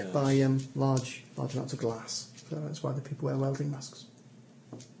back by large amounts of glass. So that's why the people wear welding masks.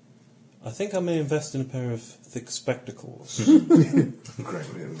 I think I may invest in a pair of thick spectacles. And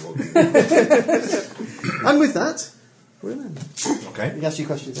with that, we're in. Okay. You ask your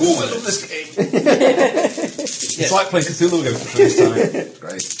questions. Oh, I love this game. It's like playing Cthulhu again for the first time.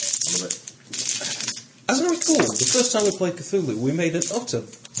 Great. I love it. As I recall, the first time we played Cthulhu, we made an utter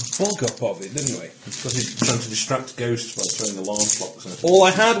bog up of it, didn't we? Because he's trying to distract ghosts by throwing alarm clocks. All I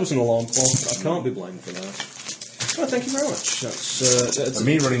had was an alarm clock. I can't be blamed for that. Well, thank you very much. That's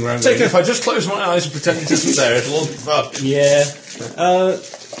me running around. If I just close my eyes and pretend it isn't there, it'll all be fun. Yeah.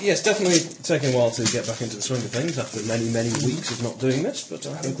 Yes, definitely taking a while to get back into the swing of things after many, many weeks of not doing this, but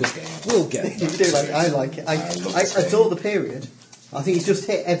I think we'll get it. You do like it. I like it. I adore the period. I think it's just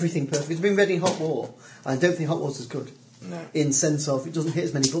hit everything perfect. It's been read in Hot War. I don't think Hot War's as good. No. In sense of it doesn't hit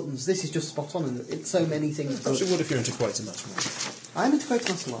as many buttons. This is just spot on, and it's so many things. Perhaps it would if you're into Quatermass more. I'm into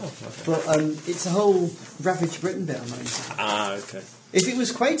Quatermass a lot, but it's a whole Ravaged Britain bit I'm not into. Okay. If it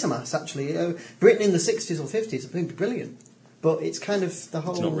was Quatermass, actually, Britain in the 60s or 50s, it would be brilliant. But it's kind of the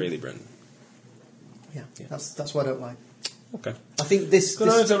whole. It's not really Britain. Yeah. That's what I don't like. Okay. I think this. Good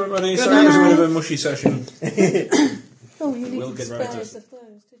night, everybody. Good Sorry, it was a night. bit of a mushy session. Oh, you need We'll to get right spare to the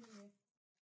clothes, didn't you?